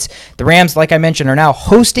 48 hits. The Rams, like I mentioned, are now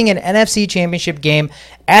hosting an NFC Championship game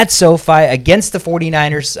at SoFi against the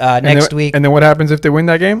 49ers next week. And then what happens if they win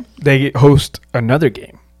that game? They host another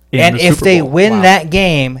game. And if they win that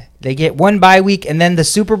game, they get 1 bye week, and then the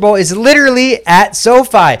Super Bowl is literally at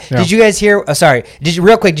SoFi. Yeah. Did you guys hear? Did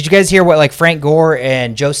you guys hear what like Frank Gore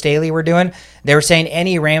and Joe Staley were doing? They were saying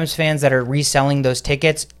any Rams fans that are reselling those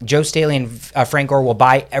tickets, Joe Staley and Frank Gore will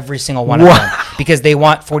buy every single one of them because they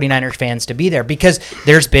want 49ers fans to be there, because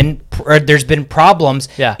there's been problems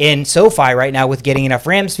in SoFi right now with getting enough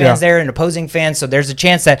Rams fans there and opposing fans. So there's a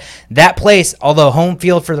chance that place, although home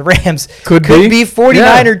field for the Rams, could be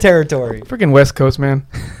 49er territory. Freaking West Coast, man.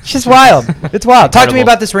 It's just wild. It's wild. Talk to me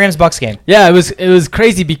about this Rams-Bucks game. Yeah, it was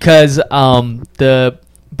crazy because the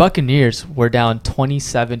Buccaneers were down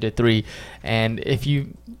 27-3, and if you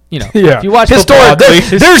watch historically,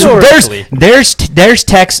 there's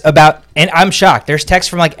texts about, and I'm shocked. There's texts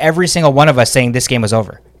from like every single one of us saying this game was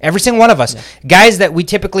over. Every single one of us, guys that we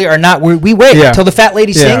typically are not. We wait until the fat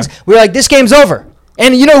lady sings. We're like, this game's over.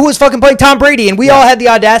 And you know who was fucking playing? Tom Brady. And we all had the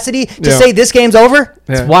audacity to say this game's over.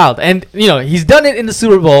 It's wild. And, he's done it in the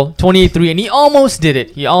Super Bowl 28-3, and he almost did it.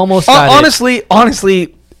 He almost got it.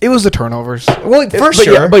 Honestly, it was the turnovers. Well, for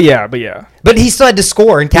sure. But yeah. But he still had to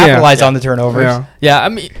score and capitalize on the turnovers. Yeah, I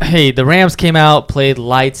mean, hey, the Rams came out, played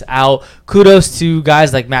lights out. Kudos to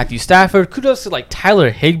guys like Matthew Stafford. Kudos to, like, Tyler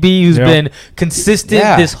Higbee, who's been consistent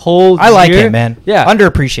this whole year. I like him, man. Yeah.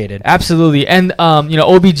 Underappreciated. Absolutely. And,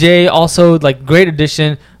 OBJ also, like, great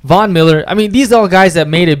addition. Von Miller. I mean, these are all guys that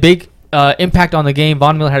made a big impact on the game.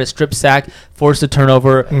 Von Miller had a strip sack, forced a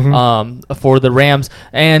turnover for the Rams.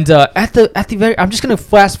 And at the very, I'm just gonna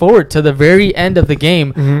fast forward to the very end of the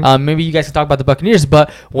game. Maybe you guys can talk about the Buccaneers, but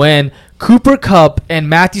when Cooper Kupp and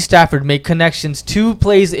Matthew Stafford make connections 2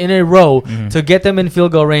 plays in a row to get them in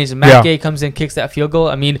field goal range, and Matt Gay comes in, kicks that field goal.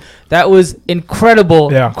 I mean, that was incredible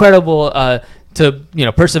to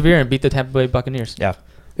persevere and beat the Tampa Bay Buccaneers.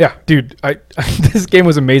 Yeah, dude, I this game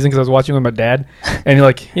was amazing because I was watching with my dad, and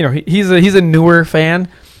he's a newer fan,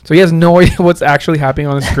 so he has no idea what's actually happening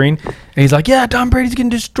on the screen, and he's like, yeah, Tom Brady's getting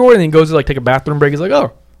destroyed, and then he goes to like take a bathroom break. He's like,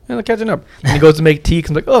 oh, they're catching up, and he goes to make tea.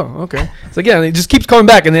 Comes like, oh, okay. It's like, yeah, and he just keeps coming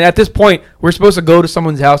back, and then at this point, we're supposed to go to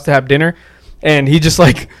someone's house to have dinner, and he just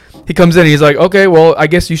like he comes in, and he's like, okay, well, I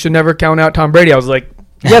guess you should never count out Tom Brady. I was like,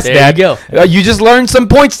 yes, Dad. You go. You just learned some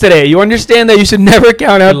points today. You understand that you should never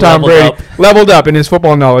count out Tom Brady. Leveled up in his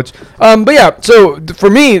football knowledge. But yeah, so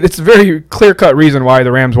for me, it's a very clear-cut reason why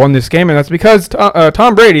the Rams won this game, and that's because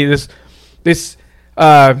Tom Brady, this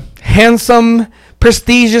handsome,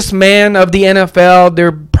 prestigious man of the NFL,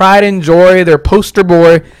 their pride and joy, their poster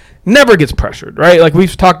boy, never gets pressured, right? Like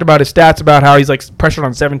we've talked about his stats about how he's like pressured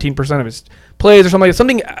on 17% of his plays or something like that,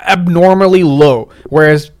 something abnormally low,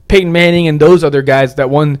 whereas Peyton Manning and those other guys that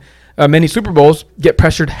won many Super Bowls get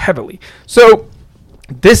pressured heavily. So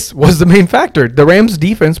this was the main factor. The Rams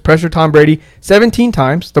defense pressured Tom Brady 17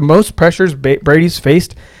 times, the most pressures Brady's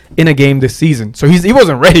faced in a game this season. So he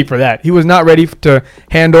wasn't ready for that. He was not ready to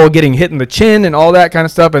handle getting hit in the chin and all that kind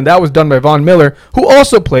of stuff, and that was done by Von Miller, who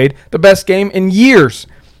also played the best game in years.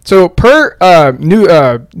 So per new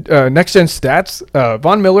Next Gen stats,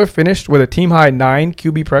 Von Miller finished with a team-high 9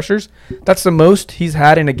 QB pressures. That's the most he's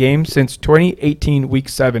had in a game since 2018 Week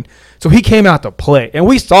 7. So he came out to play, and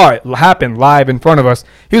we saw it happen live in front of us.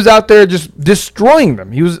 He was out there just destroying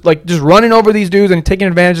them. He was like just running over these dudes and taking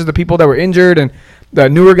advantage of the people that were injured and the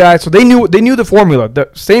newer guys. So they knew the formula, the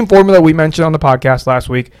same formula we mentioned on the podcast last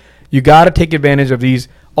week. You got to take advantage of these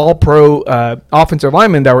all-pro offensive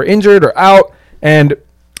linemen that were injured or out, and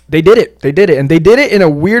they did it. And they did it in a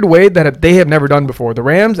weird way that they have never done before. The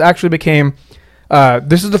Rams actually became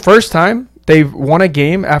this is the first time they've won a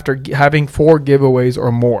game after having 4 giveaways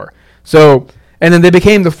or more. So, and then they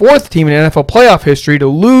became the 4th team in NFL playoff history to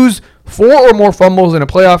lose 4 or more fumbles in a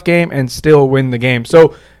playoff game and still win the game.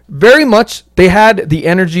 So, very much they had the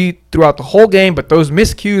energy throughout the whole game, but those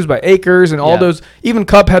miscues by Akers and all those, even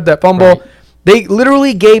Kupp had that fumble. Right. They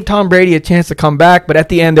literally gave Tom Brady a chance to come back, but at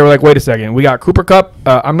the end, they were like, wait a second. We got Cooper Kupp.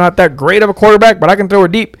 I'm not that great of a quarterback, but I can throw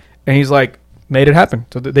it deep. And he's like, made it happen.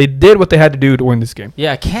 So they did what they had to do to win this game.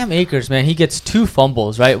 Yeah, Cam Akers, man, he gets 2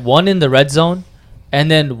 fumbles, right? One in the red zone,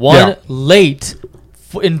 and then one late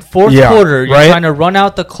in fourth quarter. You're trying to run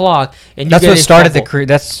out the clock, and that's what started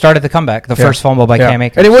the comeback. The first fumble by Cam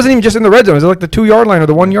Akers, and it wasn't even just in the red zone. It was like the 2-yard line or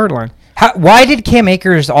the 1-yard line. Why did Cam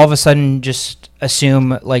Akers all of a sudden just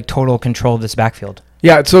assume like total control of this backfield?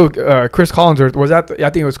 Yeah, so Chris Collins, I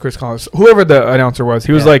think it was Chris Collins, whoever the announcer was,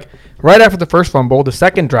 he was like, right after the first fumble, the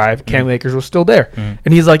second drive, Cam Akers was still there.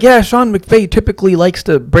 And he's like, yeah, Sean McVay typically likes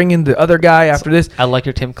to bring in the other guy after this. I like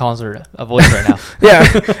your Tim Collins voice right now.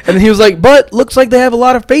 Yeah, and he was like, but looks like they have a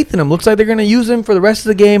lot of faith in him. Looks like they're going to use him for the rest of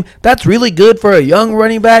the game. That's really good for a young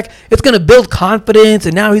running back. It's going to build confidence,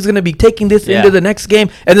 and now he's going to be taking this into the next game.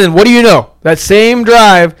 And then what do you know? That same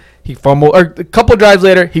drive, he fumbled, or a couple drives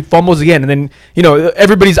later, he fumbles again. And then,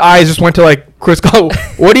 everybody's eyes just went to like, Chris Collins,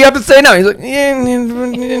 what do you have to say now? He's like,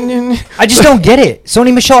 I just don't get it.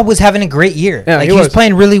 Sony Michel was having a great year. Yeah, he was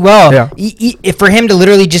playing really well. Yeah. For him to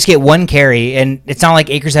literally just get 1 carry, and it's not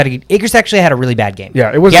like Akers actually had a really bad game.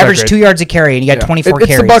 Yeah, it was. He averaged 2 yards a carry, and he got 24 carries.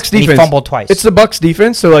 It's the Bucs defense. And he fumbled twice. It's the Bucs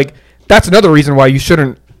defense. So like, that's another reason why you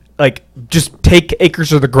shouldn't like just take Akers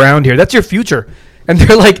to the ground here. That's your future. And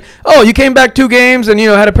they're like, oh, you came back 2 games and,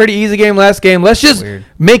 had a pretty easy game last game. Let's just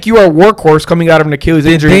make you our workhorse coming out of an Achilles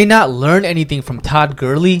injury. Did they not learn anything from Todd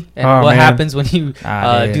Gurley and what happens when you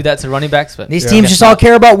do that to running backs? But these teams just all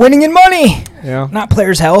care about winning and money, not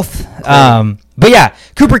players' health. But yeah,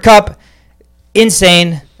 Cooper Kupp,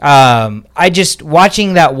 insane. I just,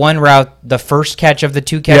 watching that one route, the first catch of the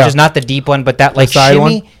 2 catches, not the deep one, but that like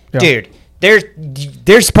shimmy, dude.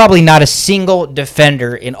 there's probably not a single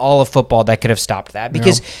defender in all of football that could have stopped that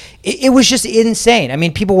because it was just insane. I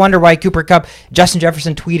mean, people wonder why Cooper Kupp, Justin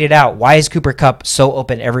Jefferson tweeted out, why is Cooper Kupp so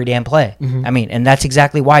open every damn play? I mean, and that's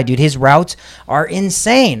exactly why, dude. His routes are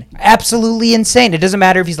insane. Absolutely insane. It doesn't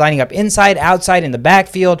matter if he's lining up inside, outside, in the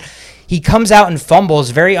backfield. He comes out and fumbles,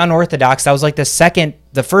 very unorthodox. That was like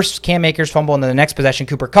the first Cam Akers fumble, and then the next possession,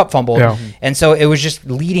 Cooper Kupp fumbled. Yeah. And so it was just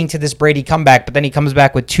leading to this Brady comeback, but then he comes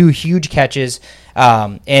back with 2 huge catches,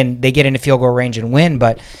 and they get into field goal range and win.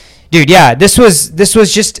 But, dude, yeah, this was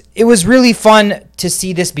just, it was really fun to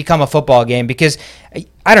see this become a football game because,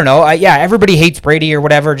 I don't know, everybody hates Brady or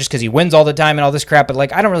whatever just because he wins all the time and all this crap, but,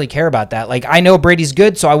 like, I don't really care about that. Like, I know Brady's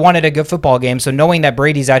good, so I wanted a good football game, so knowing that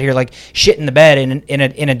Brady's out here, like, shit in the bed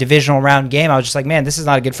in a divisional round game, I was just like, man, this is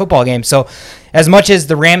not a good football game. So as much as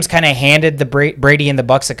the Rams kind of handed the Brady and the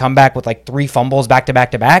Bucs a comeback with, like, 3 fumbles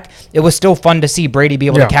back-to-back, it was still fun to see Brady be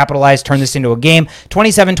able to capitalize, turn this into a game,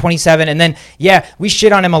 27-27, and then, we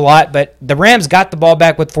shit on him a lot, but the Rams got the ball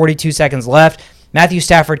back with 42 seconds left. Matthew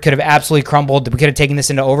Stafford could have absolutely crumbled. We could have taken this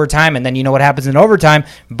into overtime, and then you know what happens in overtime.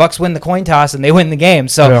 Bucs win the coin toss, and they win the game.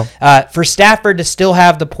 So for Stafford to still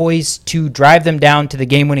have the poise to drive them down to the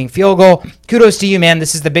game-winning field goal, kudos to you, man.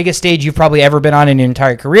 This is the biggest stage you've probably ever been on in your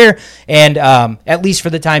entire career, and at least for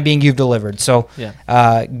the time being, you've delivered. So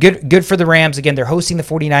good for the Rams. Again, they're hosting the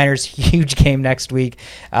 49ers. Huge game next week.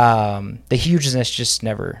 The hugeness just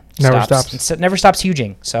never stops. Never stops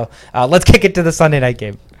huging. So let's kick it to the Sunday night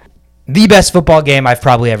game. The best football game I've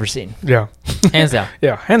probably ever seen. Yeah. Hands down.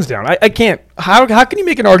 Yeah, hands down. I can't. How can you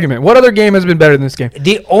make an argument? What other game has been better than this game?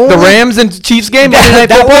 The Rams and Chiefs game?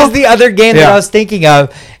 That was the other game that I was thinking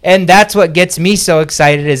of. And that's what gets me so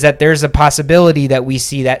excited is that there's a possibility that we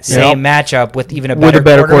see that same matchup with even a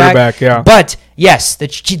better quarterback. Yeah. But, yes,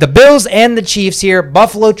 the Bills and the Chiefs here.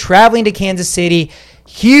 Buffalo traveling to Kansas City.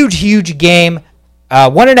 Huge game.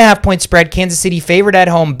 1.5 point spread. Kansas City favored at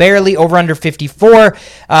home, barely, over under 54.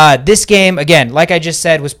 This game, again, like I just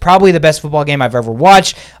said, was probably the best football game I've ever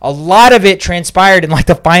watched. A lot of it transpired in like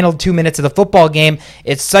the final 2 minutes of the football game.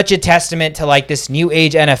 It's such a testament to like this new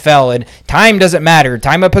age NFL, and time doesn't matter.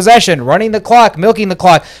 Time of possession, running the clock, milking the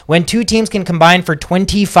clock. When 2 teams can combine for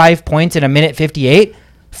 25 points in a minute 58,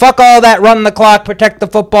 fuck all that run the clock, protect the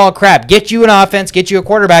football crap. Get you an offense, get you a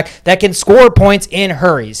quarterback that can score points in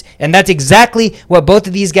hurries. And that's exactly what both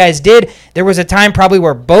of these guys did. There was a time probably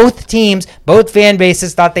where both teams, both fan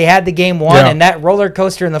bases thought they had the game won, and that roller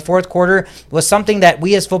coaster in the fourth quarter was something that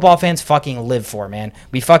we as football fans fucking live for, man.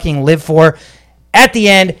 We fucking live for. At the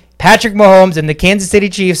end, Patrick Mahomes and the Kansas City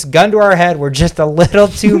Chiefs, gun to our head, were just a little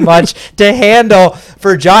too much to handle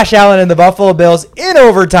for Josh Allen and the Buffalo Bills in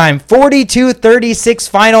overtime. 42-36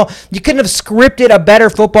 final. You couldn't have scripted a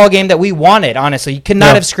better football game that we wanted, honestly. You could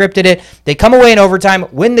not have scripted it. They come away in overtime,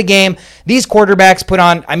 win the game. These quarterbacks put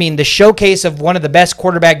on, the showcase of one of the best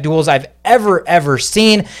quarterback duels I've ever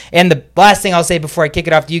seen. And the last thing I'll say before I kick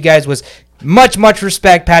it off to you guys was much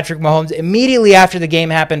respect. Patrick Mahomes, immediately after the game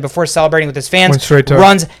happened, before celebrating with his fans,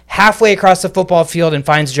 runs halfway across the football field and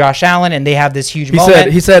finds Josh Allen, and they have this huge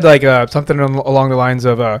moment. He said like something along the lines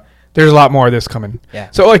of there's a lot more of this coming. Yeah.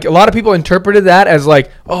 So like a lot of people interpreted that as like,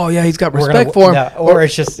 oh yeah, he's got respect for him. No, or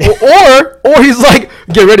it's just or he's like,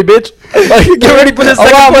 get ready, bitch. Like, get ready for this. A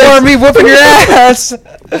lot more of me whooping your ass.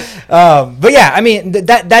 But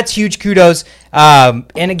yeah, that's huge kudos. And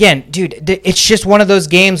again, dude, it's just one of those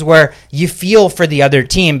games where you feel for the other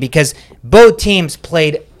team because both teams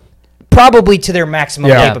played probably to their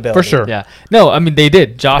maximum capability. For sure. Yeah. No, they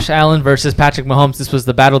did. Josh Allen versus Patrick Mahomes. This was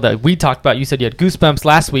the battle that we talked about. You said you had goosebumps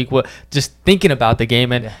last week just thinking about the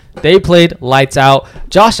game, and they played lights out.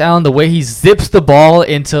 Josh Allen, the way he zips the ball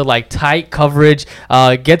into like tight coverage,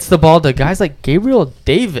 gets the ball to guys like Gabriel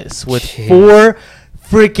Davis with 4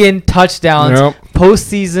 freaking touchdowns,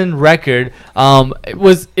 postseason record. It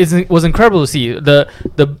was incredible to see.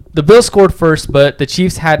 The Bills scored first, but the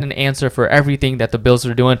Chiefs had an answer for everything that the Bills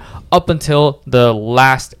were doing up until the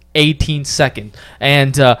last 18 seconds.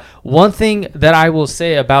 And one thing that I will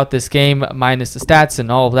say about this game, minus the stats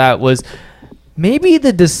and all of that, was maybe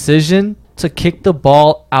the decision to kick the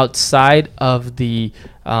ball outside of the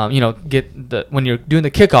when you're doing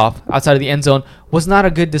the kickoff outside of the end zone was not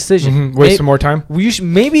a good decision. Waste some more time.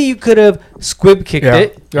 Maybe you could have squib kicked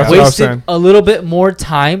it, wasted a little bit more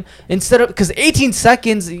time instead of, because 18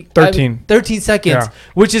 seconds, 13 seconds,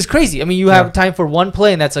 which is crazy. You have time for one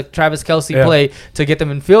play, and that's a Travis Kelce play to get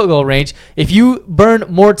them in field goal range. If you burn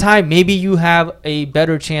more time, maybe you have a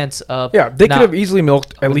better chance of. Yeah, they could have easily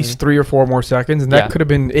milked at least 3 or 4 more seconds, and that could have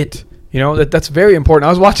been it. That's very important. I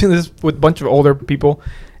was watching this with a bunch of older people,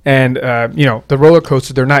 And the roller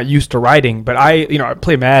coaster they're not used to riding. But I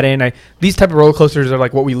play Madden. These type of roller coasters are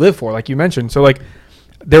like what we live for, like you mentioned. So like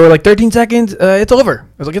they were like 13 seconds, it's over. I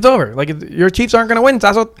was like, it's over. Like your Chiefs aren't gonna win.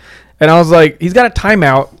 And I was like, he's got a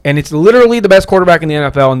timeout, and it's literally the best quarterback in the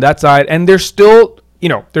NFL on that side. And there's still,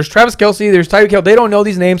 there's Travis Kelce, there's Tyreek Hill. They don't know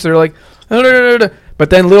these names, so they're like, but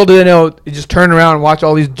then little do they know, it just turn around and watch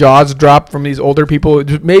all these jaws drop from these older people. It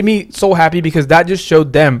just made me so happy because that just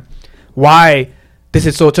showed them why this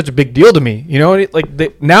is such a big deal to me.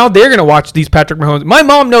 Now they're going to watch these Patrick Mahomes. My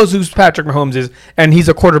mom knows who Patrick Mahomes is, and he's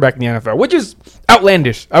a quarterback in the NFL, which is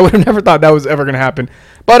outlandish. I would have never thought that was ever going to happen.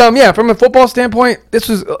 But, from a football standpoint,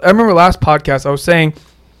 I remember last podcast I was saying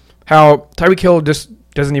how Tyreek Hill just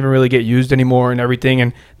doesn't even really get used anymore and everything,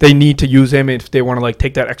 and they need to use him if they want to,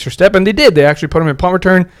 take that extra step. And they did. They actually put him in punt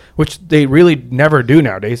return, which they really never do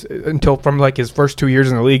nowadays until from, his first 2 years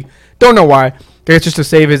in the league. Don't know why. It's just to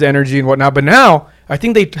save his energy and whatnot. But now I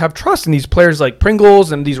think they have trust in these players like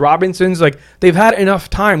Pringles and these Robinsons. They've had enough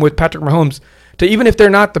time with Patrick Mahomes to, even if they're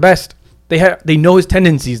not the best, they know his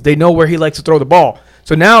tendencies. They know where he likes to throw the ball.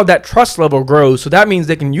 So now that trust level grows. So that means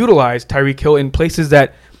they can utilize Tyreek Hill in places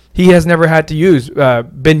that he has never had to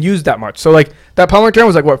been used that much. So that punt return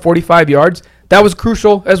was 45 yards. That was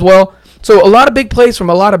crucial as well. So a lot of big plays from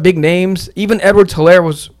a lot of big names. Even Edwards-Helaire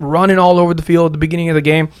was running all over the field at the beginning of the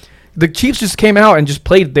game. The Chiefs just came out and just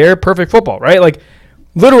played their perfect football, right?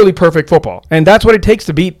 Literally perfect football. And that's what it takes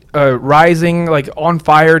to beat a rising, on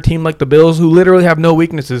fire team like the Bills, who literally have no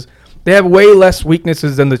weaknesses. They have way less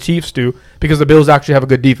weaknesses than the Chiefs do because the Bills actually have a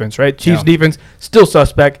good defense, right? Chiefs defense, still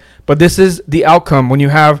suspect. But this is the outcome. When you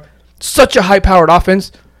have such a high-powered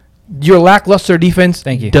offense, your lackluster defense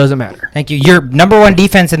doesn't matter. Thank you. Your number one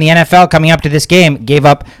defense in the NFL coming up to this game gave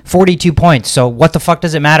up 42 points. So what the fuck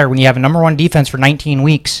does it matter when you have a number one defense for 19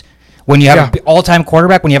 weeks? When you have an all-time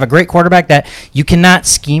quarterback, when you have a great quarterback that you cannot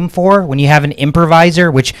scheme for, when you have an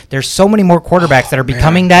improviser, which there's so many more quarterbacks that are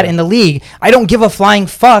becoming that in the league, I don't give a flying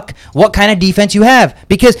fuck what kind of defense you have,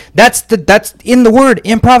 because that's in the word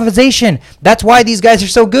improvisation. That's why these guys are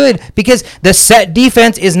so good, because the set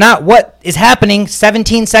defense is not what is happening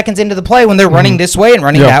 17 seconds into the play when they're running this way and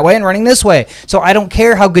running that way and running this way. So I don't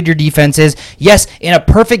care how good your defense is. Yes, in a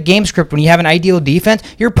perfect game script, when you have an ideal defense,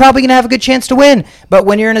 you're probably going to have a good chance to win. But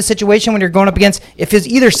when you're in a situation when you're going up against, if it's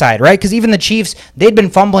either side, right? Because even the Chiefs, they'd been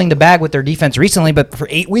fumbling the bag with their defense recently, but for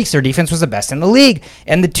 8 weeks, their defense was the best in the league.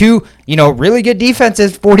 And the two, really good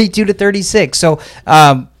defenses, 42-36. So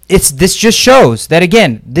this just shows that,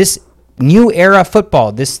 again, this new era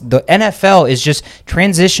football, the NFL is just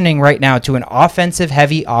transitioning right now to an offensive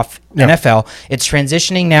heavy NFL. It's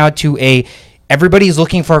transitioning now to everybody's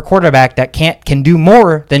looking for a quarterback that can do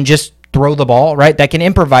more than just throw the ball, right? That can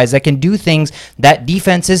improvise, that can do things that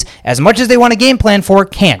defenses, as much as they want a game plan for,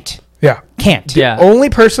 can't. Yeah. Can't. The only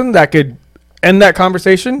person that could end that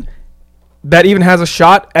conversation, that even has a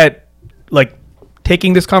shot at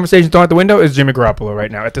taking this conversation thrown out the window, is Jimmy Garoppolo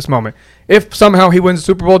right now at this moment. If somehow he wins the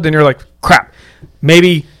Super Bowl, then you're like, crap.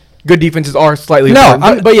 Maybe good defenses are slightly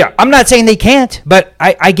important. But yeah. I'm not saying they can't, but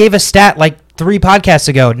I gave a stat 3 podcasts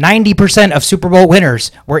ago. 90% of Super Bowl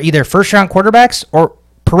winners were either first-round quarterbacks or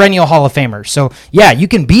perennial Hall of Famers. So, yeah, you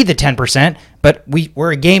can be the 10%, but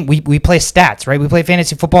we're a game. We play stats, right? We play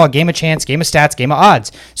fantasy football, a game of chance, game of stats, game of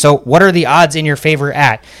odds. So what are the odds in your favor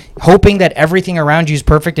at? Hoping that everything around you is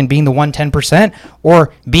perfect and being the 110%,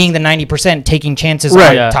 or being the 90%, taking chances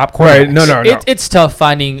on top quarterbacks? Right. No. It's tough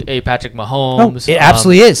finding a Patrick Mahomes. It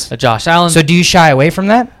absolutely is. A Josh Allen. So do you shy away from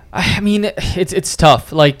that? I mean, it's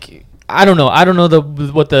tough. I don't know. I don't know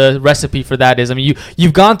what the recipe for that is. I mean,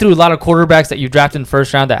 you've gone through a lot of quarterbacks that you drafted in the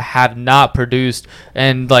first round that have not produced,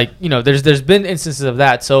 and there's been instances of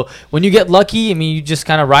that. So when you get lucky, I mean, you just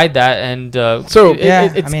kind of ride that, and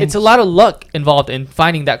it's a lot of luck involved in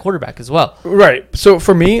finding that quarterback as well. Right. So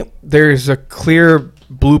for me, there's a clear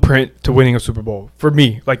blueprint to winning a Super Bowl. For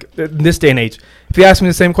me, in this day and age, if you asked me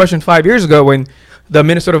the same question 5 years ago when the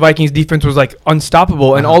Minnesota Vikings defense was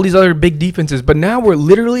unstoppable and all these other big defenses. But now we're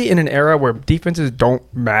literally in an era where defenses don't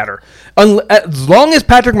matter. As long as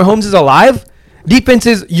Patrick Mahomes is alive,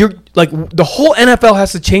 defenses, the whole NFL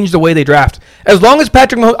has to change the way they draft. As long as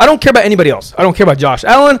Patrick Mahomes, I don't care about anybody else. I don't care about Josh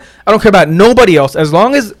Allen. I don't care about nobody else. As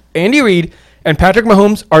long as Andy Reid and Patrick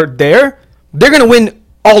Mahomes are there, they're going to win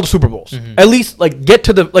all the Super Bowls. Mm-hmm. At least get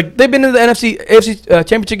to they've been in the AFC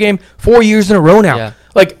championship game 4 years in a row now. Yeah.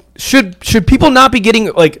 Should people not be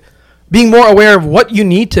getting being more aware of what you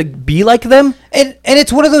need to be like them? And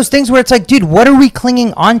it's one of those things where it's like, dude, what are we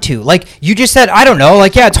clinging on to? Like, you just said, I don't know.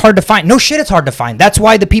 Like, yeah, it's hard to find. No shit, it's hard to find. That's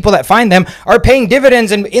why the people that find them are paying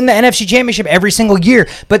dividends in the NFC Championship every single year.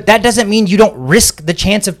 But that doesn't mean you don't risk the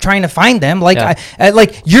chance of trying to find them. Like,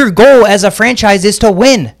 like your goal as a franchise is to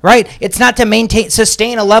win, right? It's not to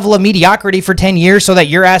sustain a level of mediocrity for 10 years so that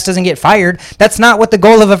your ass doesn't get fired. That's not what the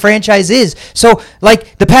goal of a franchise is. So,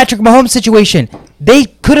 like, the Patrick Mahomes situation, they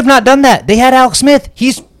could have not done that. They had Alex Smith.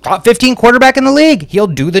 He's top 15 quarterback in the league. He'll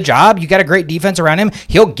do the job. You got a great defense around him.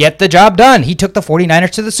 He'll get the job done. He took the 49ers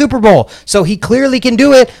to the Super Bowl. So he clearly can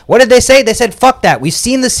do it. What did they say? They said, fuck that. We've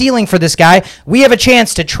seen the ceiling for this guy. We have a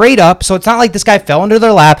chance to trade up. So it's not like this guy fell into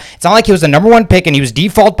their lap. It's not like he was the number one pick and he was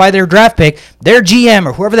default by their draft pick. Their GM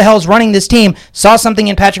or whoever the hell is running this team saw something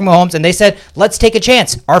in Patrick Mahomes and they said, let's take a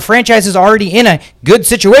chance. Our franchise is already in a good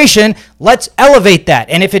situation. Let's elevate that.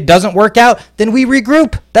 And if it doesn't work out, then we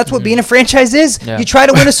regroup. That's what being a franchise is. Yeah. You try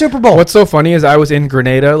to win a Super Bowl. What's so funny is I was in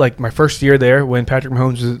Grenada, like my first year there when Patrick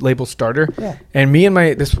Mahomes was labeled starter. Yeah. And me and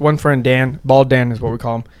this one friend, Dan, Bald Dan is what we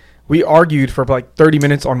call him, we argued for like 30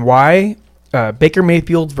 minutes on why Baker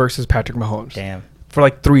Mayfield versus Patrick Mahomes. Damn. For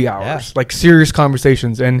like 3 hours. Like serious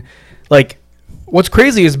conversations. And like what's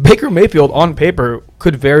crazy is Baker Mayfield on paper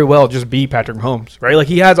could very well just be Patrick Mahomes, right? Like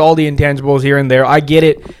he has all the intangibles here and there. I get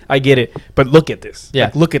it. But look at this. Yeah.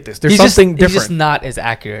 Like, look at this. There's something different. He's just not as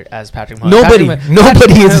accurate as Patrick Mahomes.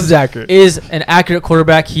 Nobody is as accurate. Is an accurate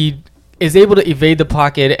quarterback. He is able to evade the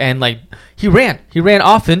pocket and like he ran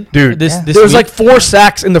often. Dude, this there was like 4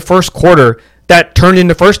 sacks in the first quarter that turned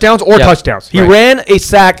into first downs or touchdowns. He ran a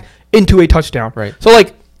sack into a touchdown. Right. So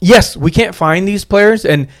like, yes, we can't find these players,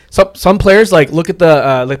 and some players like look at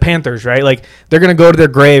the Panthers, right? Like they're gonna go to their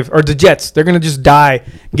grave, or the Jets, they're gonna just die,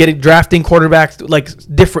 drafting quarterbacks like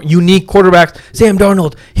different, unique quarterbacks. Sam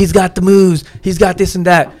Darnold, he's got the moves, he's got this and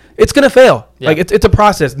that. It's gonna fail. Yeah. Like it's a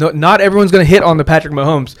process. No, not everyone's gonna hit on the Patrick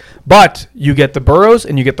Mahomes, but you get the Burrows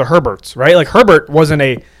and you get the Herberts, right? Like Herbert wasn't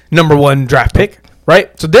a number 1 draft pick.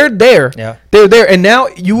 Right, so they're there. Yeah, they're there, and now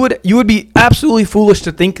you would be absolutely foolish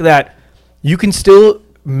to think that you can still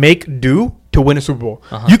make do to win a Super Bowl.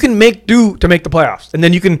 Uh-huh. You can make do to make the playoffs, and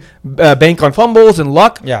then you can bank on fumbles and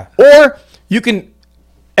luck. Yeah, or you can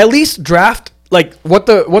at least draft like what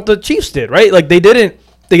the Chiefs did. Right, like they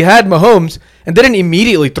had Mahomes and they didn't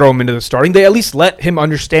immediately throw him into the starting. They at least let him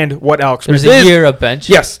understand what Alex Smith is. There's a year of bench.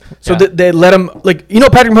 Yes. So they let him, like,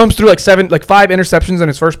 Patrick Mahomes threw like 5 interceptions in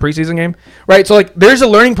his first preseason game, right? So like there's a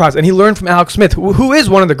learning process, and he learned from Alex Smith, who is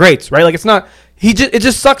one of the greats, right? Like it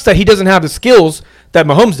just sucks that he doesn't have the skills that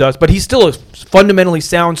Mahomes does, but he's still a fundamentally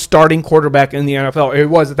sound starting quarterback in the NFL. It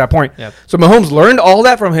was at that point. Yep. So Mahomes learned all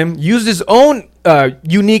that from him, used his own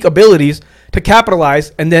unique abilities to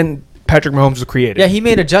capitalize, and then Patrick Mahomes was created. Yeah, he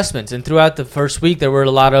made adjustments, and throughout the first week, there were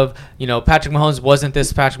a lot of, Patrick Mahomes wasn't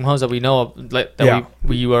this Patrick Mahomes that we know of, that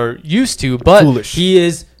we were used to, but he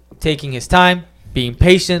is taking his time, being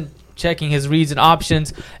patient, checking his reads and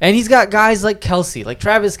options, and he's got guys like Kelsey, like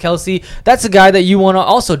Travis Kelsey. That's a guy that you want to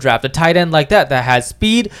also draft, a tight end like that has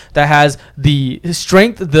speed, that has the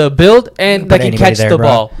strength, the build, and that can catch the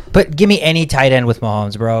ball. But give me any tight end with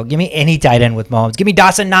Mahomes, bro. Give me any tight end with Mahomes. Give me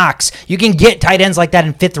Dawson Knox. You can get tight ends like that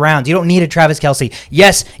in 5th rounds. You don't need a Travis Kelsey.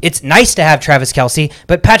 Yes, it's nice to have Travis Kelsey,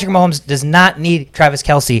 but Patrick Mahomes does not need Travis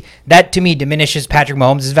Kelsey. That, to me, diminishes Patrick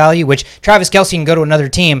Mahomes' value, which Travis Kelsey can go to another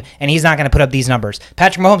team, and he's not going to put up these numbers.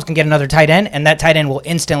 Patrick Mahomes can get another tight end, and that tight end will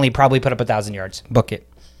instantly probably put up 1,000 yards. Book it.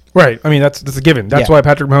 Right. I mean, that's a given. That's why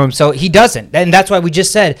Patrick Mahomes. So he doesn't, and that's why we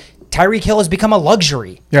just said Tyreek Hill has become a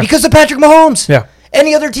luxury because of Patrick Mahomes. Yeah.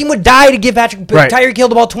 Any other team would die to give Tyreek Hill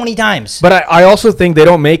the ball 20 times. But I also think they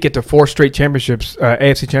don't make it to 4 straight championships,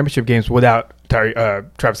 AFC championship games without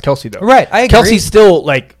Travis Kelsey, though. Right. I agree. Kelsey's still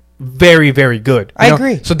like very, very good. I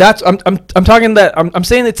agree. So that's I'm talking that I'm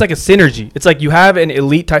saying it's like a synergy. It's like you have an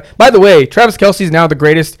elite type. By the way, Travis Kelsey is now the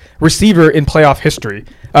greatest receiver in playoff history.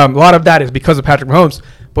 A lot of that is because of Patrick Mahomes.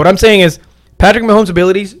 But what I'm saying is Patrick Mahomes'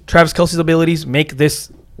 abilities, Travis Kelsey's abilities make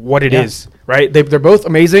this what it is, right? They're both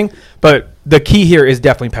amazing, but the key here is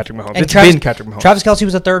definitely Patrick Mahomes. And it's been Patrick Mahomes. Travis Kelsey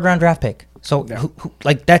was a 3rd-round draft pick. So,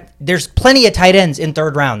 like that, there's plenty of tight ends in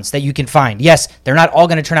 3rd rounds that you can find. Yes, they're not all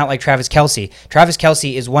going to turn out like Travis Kelsey. Travis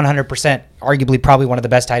Kelsey is 100%, arguably probably one of the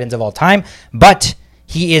best tight ends of all time, but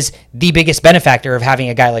he is the biggest benefactor of having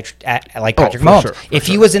a guy like Patrick Mahomes. If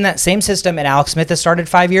he was in that same system and Alex Smith has started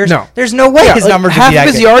 5 years, there's no way his numbers would be that good. Half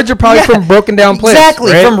of his yards are probably from broken down plays.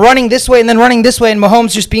 Exactly, right? from running this way and then running this way, and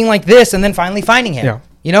Mahomes just being like this and then finally finding him.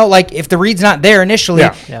 Yeah. Like if the read's not there initially,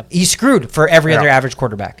 he's screwed for every other average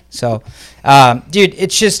quarterback. So, dude,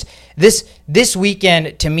 it's just this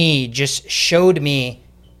weekend to me just showed me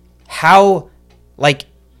how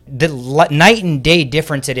night and day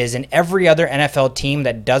difference it is in every other NFL team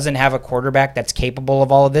that doesn't have a quarterback that's capable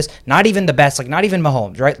of all of this. Not even the best, like not even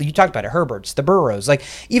Mahomes, right? You talked about it, Herbert's, the Burrows, like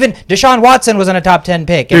even Deshaun Watson was on a top 10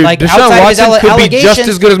 pick, and like Deshaun outside Watson of his could be allegations, just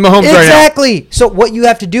as good as Mahomes right now. Exactly. So what you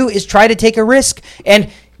have to do is try to take a risk,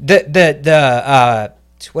 and the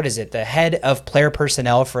what is it? The head of player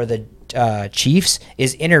personnel for the Chiefs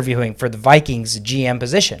is interviewing for the Vikings GM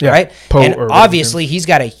position, right? And obviously he's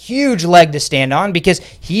got a huge leg to stand on because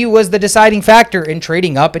he was the deciding factor in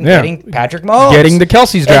trading up and getting Patrick Mahomes. Getting the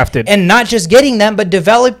Kelce's drafted. And not just getting them, but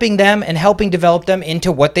developing them and helping develop them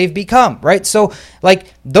into what they've become, right? So,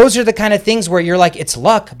 like, those are the kind of things where you're like, it's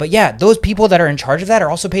luck. But yeah, those people that are in charge of that are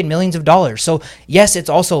also paid millions of dollars. So, yes, it's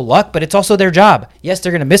also luck, but it's also their job. Yes,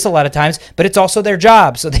 they're going to miss a lot of times, but it's also their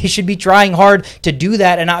job. So they should be trying hard to do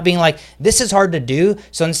that and not being like, this is hard to do,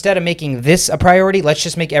 so instead of making this a priority, let's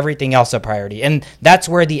just make everything else a priority. And that's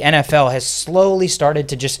where the NFL has slowly started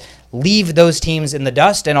to just leave those teams in the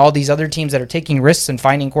dust, and all these other teams that are taking risks and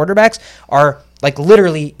finding quarterbacks are like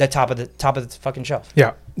literally the top of the fucking shelf.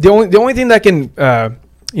 Yeah. The only thing that can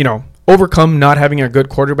overcome not having a good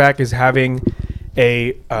quarterback is having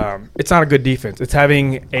a it's not a good defense. It's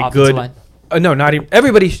having a offensive good line. No, not even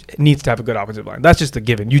everybody needs to have a good offensive line. That's just a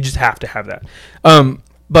given. You just have to have that.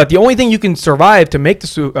 But the only thing you can survive to make the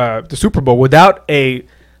Super Bowl without a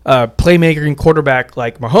playmaking quarterback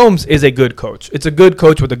like Mahomes is a good coach. It's a good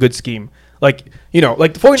coach with a good scheme. Like the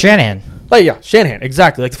 49ers. Shanahan. Shanahan,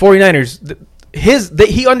 exactly. Like the 49ers,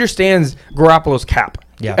 he understands Garoppolo's cap.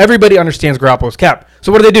 Yeah. Everybody understands Garoppolo's cap.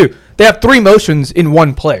 So what do? They have 3 motions in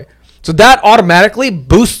one play. So that automatically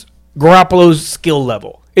boosts Garoppolo's skill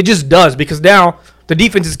level. It just does, because now the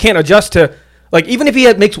defenses can't adjust to, like, even if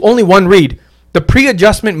he makes only one read, the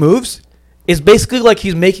pre-adjustment moves is basically like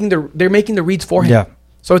they're making the reads for him. Yeah.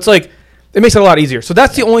 So it's like, it makes it a lot easier. So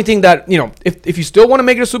that's the only thing that, if you still want to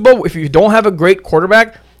make it a Super Bowl, if you don't have a great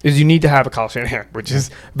quarterback, is you need to have a Kyle Shanahan, which is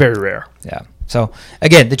very rare. Yeah. So,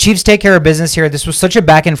 again, the Chiefs take care of business here. This was such a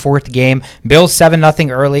back-and-forth game. Bills 7-0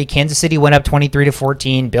 early. Kansas City went up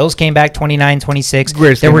 23-14. Bills came back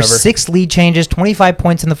 29-26. There were 6 lead changes, 25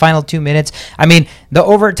 points in the final 2 minutes. I mean, the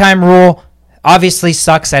overtime rule obviously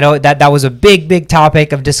sucks. I know that was a big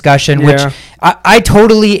topic of discussion, which I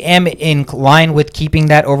totally am in line with keeping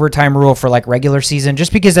that overtime rule for like regular season,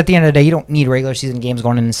 just because at the end of the day, you don't need regular season games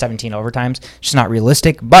going into 17 overtimes. It's just not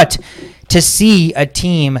realistic. But to see a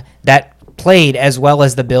team that played as well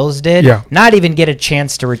as the Bills did, not even get a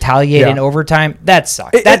chance to retaliate in overtime, that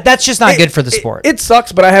sucks. That's just not good for the sport. It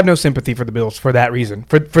sucks, but I have no sympathy for the Bills for that reason,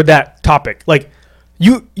 for that topic. Like,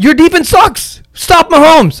 your defense sucks. Stop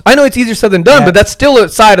Mahomes. I know it's easier said than done, but that's still a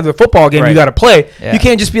side of the football game you got to play. Yeah. You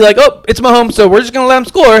can't just be like, oh, it's Mahomes, so we're just going to let him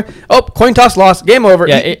score. Oh, coin toss loss, game over.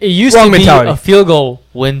 Yeah, it used to be a field goal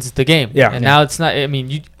wins the game. Yeah. And now it's not. I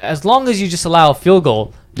mean, as long as you just allow a field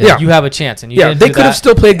goal, you have a chance. And they could have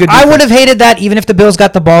still played good defense. I would have hated that even if the Bills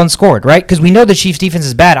got the ball and scored, right? Because we know the Chiefs' defense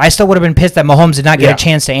is bad. I still would have been pissed that Mahomes did not get a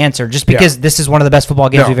chance to answer, just because this is one of the best football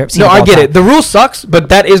games we've ever seen. No, I get it. The rule sucks, but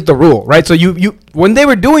that is the rule, right? So you when they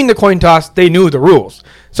were doing the coin toss, they knew the rules.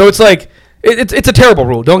 So it's like, it's a terrible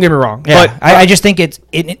rule. Don't get me wrong. Yeah, but I just think it's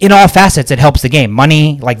in all facets it helps the game,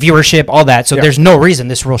 money, like viewership, all that. So there's no reason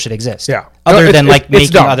this rule should exist. Yeah, other than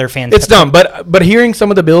making other fans. It's dumb. But hearing some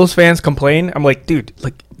of the Bills fans complain, I'm like, dude,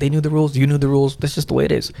 like they knew the rules. You knew the rules. That's just the way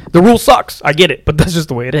it is. The rule sucks. I get it, but that's just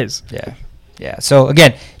the way it is. Yeah. Yeah. So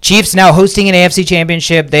again, Chiefs now hosting an AFC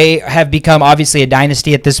championship. They have become obviously a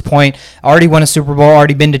dynasty at this point. Already won a Super Bowl,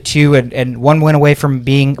 already been to 2, and 1 win away from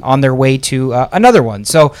being on their way to another one.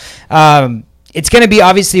 So it's going to be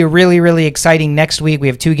obviously really exciting next week. We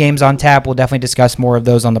have 2 games on tap. We'll definitely discuss more of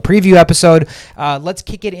those on the preview episode. Let's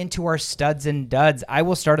kick it into our studs and duds. I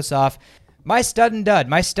will start us off. My stud and dud.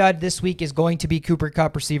 My stud this week is going to be Cooper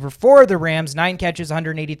Kupp, receiver for the Rams. 9 catches,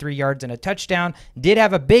 183 yards, and a touchdown. Did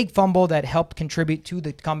have a big fumble that helped contribute to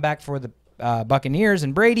the comeback for the Buccaneers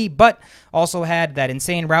and Brady, but also had that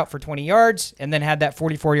insane route for 20 yards and then had that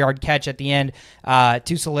 44-yard catch at the end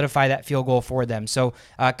to solidify that field goal for them. So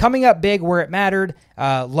coming up big where it mattered.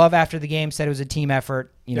 Love after the game said it was a team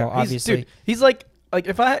effort. Obviously. He's like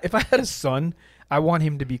if I had a son, I want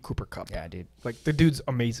him to be Cooper Kupp. Yeah, dude. Like, the dude's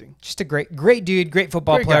amazing. Just a great dude, great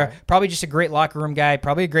football player. Guy. Probably just a great locker room guy.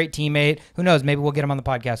 Probably a great teammate. Who knows? Maybe we'll get him on the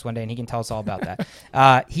podcast one day and he can tell us all about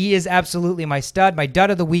that. He is absolutely my stud. My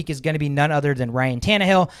dud of the week is going to be none other than Ryan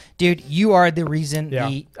Tannehill. Dude, you are the reason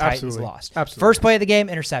the Titans lost. Absolutely. First play of the game,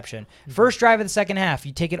 interception. First drive of the second half,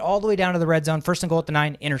 you take it all the way down to the red zone. First and goal at the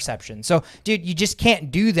 9, interception. So, dude, you just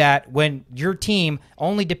can't do that when your team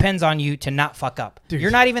only depends on you to not fuck up. Dude.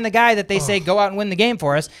 You're not even the guy that they say go out and win win the game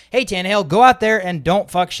for us. Hey, Tannehill, go out there and don't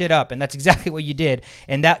fuck shit up. And that's exactly what you did.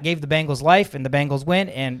 And that gave the Bengals life, and the Bengals win.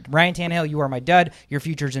 And Ryan Tannehill, you are my dud. Your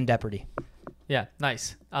future's in jeopardy. Yeah,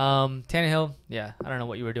 nice. Tannehill, yeah, I don't know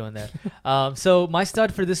what you were doing there. So my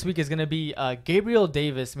stud for this week is going to be Gabriel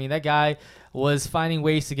Davis. I mean, that guy was finding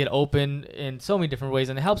ways to get open in so many different ways,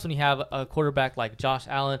 and it helps when you have a quarterback like Josh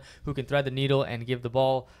Allen who can thread the needle and give the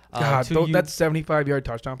ball to you. That 75-yard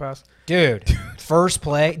touchdown pass. Dude, first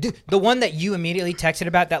play. Dude, the one that you immediately texted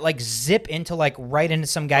about that like zip into like right into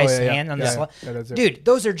some guy's hand on the slot. Dude,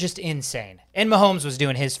 those are just insane. And Mahomes was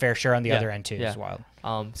doing his fair share on the other end too. It's wild.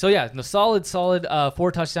 So yeah, the solid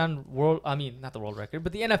 4 touchdown not the world record,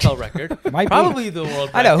 but the NFL record. Probably the world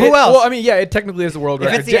record. I know. Who else? Well, I mean, yeah, it technically is the world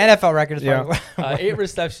record. If it's the NFL record, it's probably 8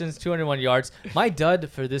 receptions, 201 yards. My dud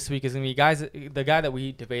for this week is going to be the guy that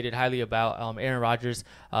we debated highly about, Aaron Rodgers,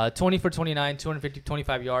 20 for 29,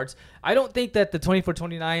 25 yards. I don't think that the 20 for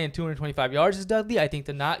 29 and 225 yards is Dudley. I think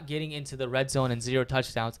the not getting into the red zone and 0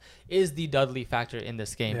 touchdowns is the Dudley factor in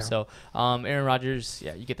this game. Yeah. So, Aaron Rodgers,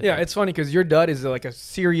 you get the Yeah, it's funny because your dud is like a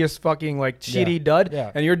serious fucking like shitty dud,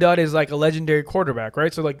 and your dud is like a legendary quarterback,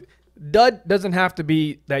 right? So like dud doesn't have to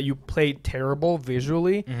be that you played terrible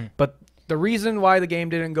visually, but the reason why the game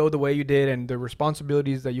didn't go the way you did and the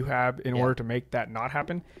responsibilities that you have in order to make that not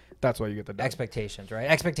happen, that's why you get the dud. Expectations, right?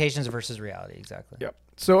 Expectations versus reality, exactly. Yep.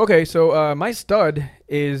 So my stud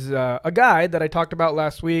is a guy that I talked about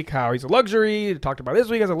last week, how he's a luxury, talked about this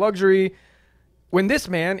week as a luxury. When this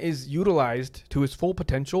man is utilized to his full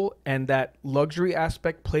potential and that luxury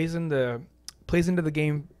aspect plays into the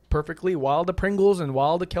game perfectly, while the Pringles and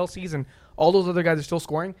while the Kelseys and all those other guys are still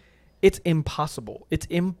scoring, it's impossible. It's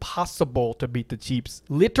impossible to beat the Chiefs.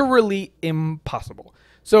 Literally impossible.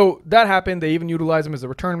 So that happened. They even utilized him as a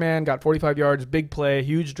return man, got 45 yards, big play,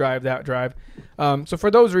 huge drive, that drive. So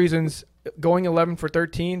for those reasons, going 11 for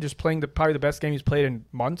 13, just playing probably the best game he's played in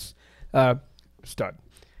months, stud.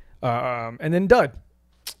 And then dud.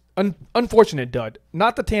 Unfortunate dud.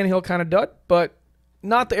 Not the Tannehill kind of dud, but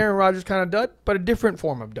not the Aaron Rodgers kind of dud, but a different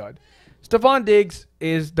form of dud. Stephon Diggs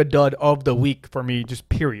is the dud of the week for me, just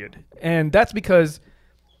period. And that's because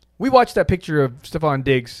we watched that picture of Stephon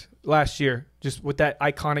Diggs last year, just with that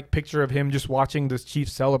iconic picture of him just watching the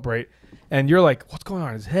Chiefs celebrate. And you're like, what's going on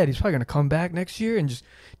in his head? He's probably going to come back next year and just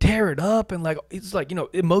tear it up. And like, it's like,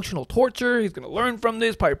 emotional torture. He's going to learn from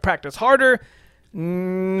this, probably practice harder.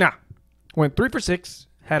 Nah. Went 3 for 6.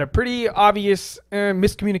 Had a pretty obvious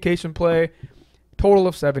miscommunication play. Total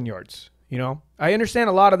of 7 yards. I understand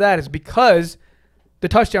a lot of that is because the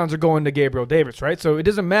touchdowns are going to Gabriel Davis, right? So it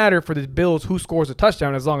doesn't matter for the Bills who scores a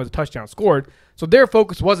touchdown as long as the touchdown scored. So their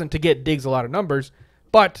focus wasn't to get Diggs a lot of numbers.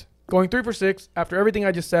 But going 3 for 6, after everything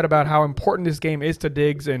I just said about how important this game is to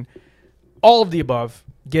Diggs and all of the above,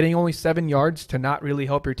 getting only 7 yards to not really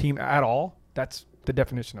help your team at all, that's the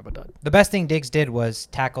definition of a dud. The best thing Diggs did was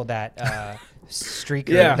tackle that streaker.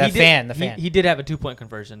 Yeah. The fan. He did have a 2-point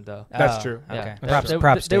conversion, though. That's true. Okay. Yeah.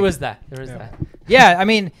 Props. There was that. Yeah, I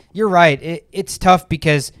mean, you're right. It's tough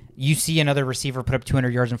because you see another receiver put up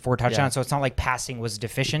 200 yards and 4 touchdowns, so it's not like passing was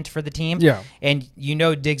deficient for the team. Yeah. And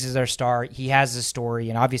Diggs is our star. He has a story,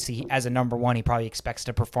 and obviously as a number one, he probably expects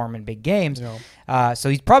to perform in big games. Yeah. So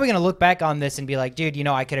he's probably going to look back on this and be like, dude,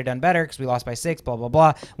 I could have done better because we lost by 6, blah, blah,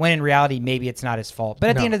 blah. When in reality, maybe it's not his fault. But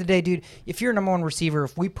at the end of the day, dude, if you're a number one receiver,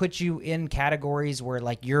 if we put you in categories where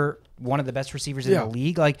like you're one of the best receivers in the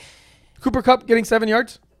league, like Cooper Kupp getting 7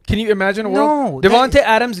 yards? Can you imagine a world? No, Devontae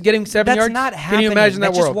Adams getting 7 yards? That's not happening. Can you imagine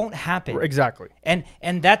that world? That just won't happen. Exactly. And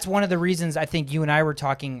that's one of the reasons I think you and I were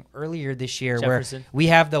talking earlier this year Jefferson. where we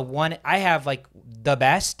have I have like the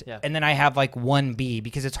best, and then I have like 1B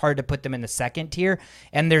because it's hard to put them in the second tier.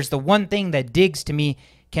 And there's the one thing that Diggs to me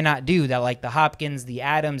cannot do that like the Hopkins, the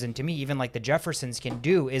Adams, and to me even like the Jeffersons can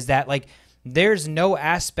do is that like there's no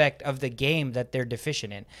aspect of the game that they're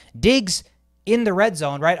deficient in. Diggs in the red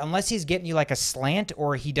zone, right? Unless he's getting you like a slant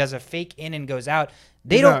or he does a fake in and goes out,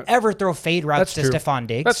 they don't ever throw fade routes to Stephon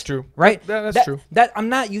Diggs. That's true. Right? That's true. That I'm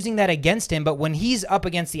not using that against him, but when he's up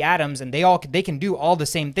against the Adams and they can do all the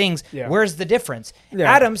same things, where's the difference?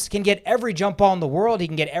 Yeah. Adams can get every jump ball in the world. He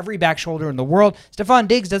can get every back shoulder in the world. Stephon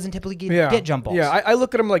Diggs doesn't typically get jump balls. Yeah, I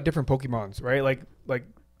look at him like different Pokemons, right? Like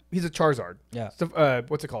he's a Charizard. Yeah.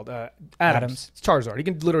 What's it called? Adams. It's Charizard. He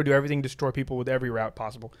can literally do everything, destroy people with every route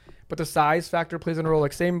possible. But the size factor plays in a role.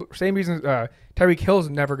 Like same reason Tyreek Hill is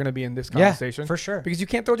never going to be in this conversation. Yeah, for sure. Because you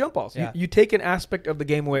can't throw jump balls. Yeah. You take an aspect of the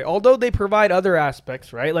game away. Although they provide other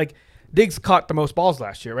aspects, right? Like Diggs caught the most balls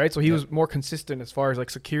last year, right? So he was more consistent as far as like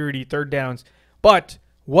security, third downs. But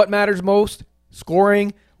what matters most?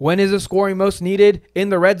 Scoring. when is the scoring most needed in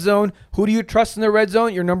the red zone? Who do you trust in the red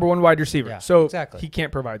zone? Your number one wide receiver. Yeah, so exactly. he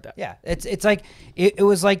can't provide that. Yeah, it's like it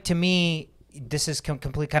was like, to me, this is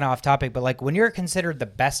complete kind of off topic, but like when you're considered the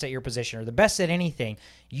best at your position or the best at anything,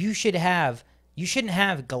 you shouldn't have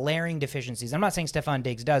glaring deficiencies. I'm not saying Stephon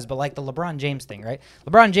Diggs does, but like the LeBron James thing, right?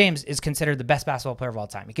 LeBron James is considered the best basketball player of all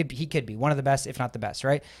time. He could be one of the best, if not the best,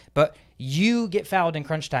 right? But you get fouled in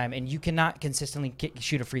crunch time and you cannot consistently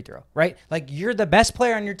shoot a free throw, right? Like, you're the best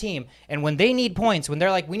player on your team, and when they need points, when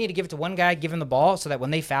they're like, we need to give it to one guy, give him the ball so that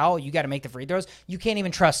when they foul, you got to make the free throws. You can't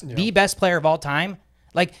even trust the best player of all time.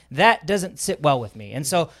 Like, that doesn't sit well with me. And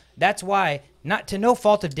so that's why, not to no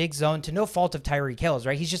fault of Diggs' zone, to no fault of Tyreek Hill's,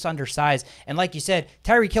 right? He's just undersized. And like you said,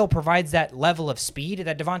 Tyreek Hill provides that level of speed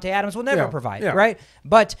that Devontae Adams will never provide, right?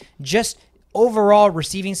 But just overall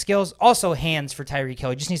receiving skills, also hands for Tyreek Hill.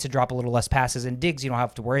 He just needs to drop a little less passes. And Diggs, you don't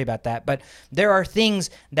have to worry about that. But there are things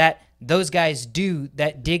that those guys do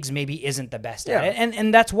that Diggs maybe isn't the best at.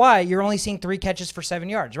 And that's why you're only seeing 3 catches for 7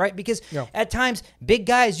 yards, right? Because at times, big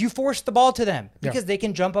guys, you force the ball to them because they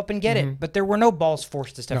can jump up and get it. But there were no balls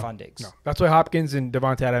forced to Stephon Diggs. No. That's why Hopkins and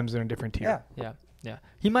Devontae Adams are in a different tier. Yeah.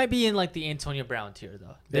 He might be in like the Antonio Brown tier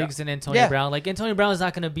though. Diggs and Antonio Brown. Like, Antonio Brown is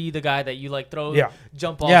not going to be the guy that you like throw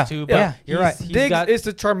jump off to. But you're right. Diggs is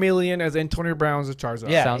the Charmeleon as Antonio Brown's the Charizard.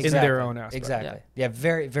 Yeah, in their own aspect. Exactly. Yeah,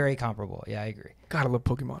 very, very comparable. Yeah, I agree. God, I love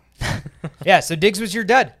Pokemon. So Diggs was your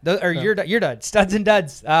dud, your dud, studs and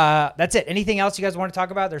duds. That's it. Anything else you guys want to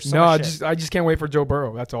talk about? There's so much shit. I just can't wait for Joe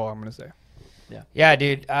Burrow. That's all I'm gonna say. Yeah,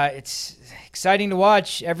 dude. It's exciting to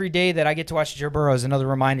watch. Every day that I get to watch Joe Burrow is another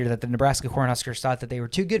reminder that the Nebraska Cornhuskers thought that they were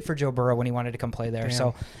too good for Joe Burrow when he wanted to come play there. Damn.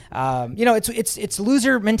 So, it's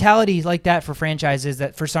loser mentality like that for franchises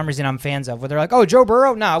that for some reason I'm fans of, where they're like, oh, Joe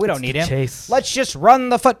Burrow? No, we don't need him. Chase. Let's just run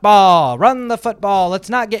the football. Let's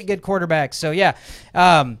not get good quarterbacks. So,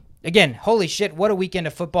 again, holy shit, what a weekend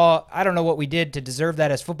of football. I don't know what we did to deserve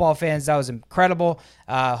that as football fans. That was incredible.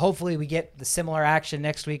 Hopefully we get the similar action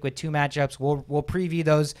next week with 2 matchups. We'll preview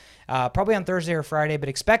those probably on Thursday or Friday, but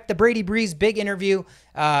expect the Brady Breeze big interview,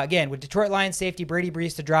 again, with Detroit Lions safety Brady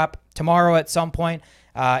Breeze to drop tomorrow at some point,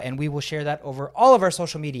 and we will share that over all of our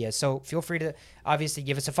social media. So feel free to obviously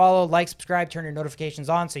give us a follow, like, subscribe, turn your notifications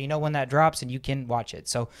on so you know when that drops and you can watch it.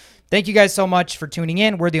 So thank you guys so much for tuning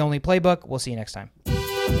in. We're The Only Playbook. We'll see you next time.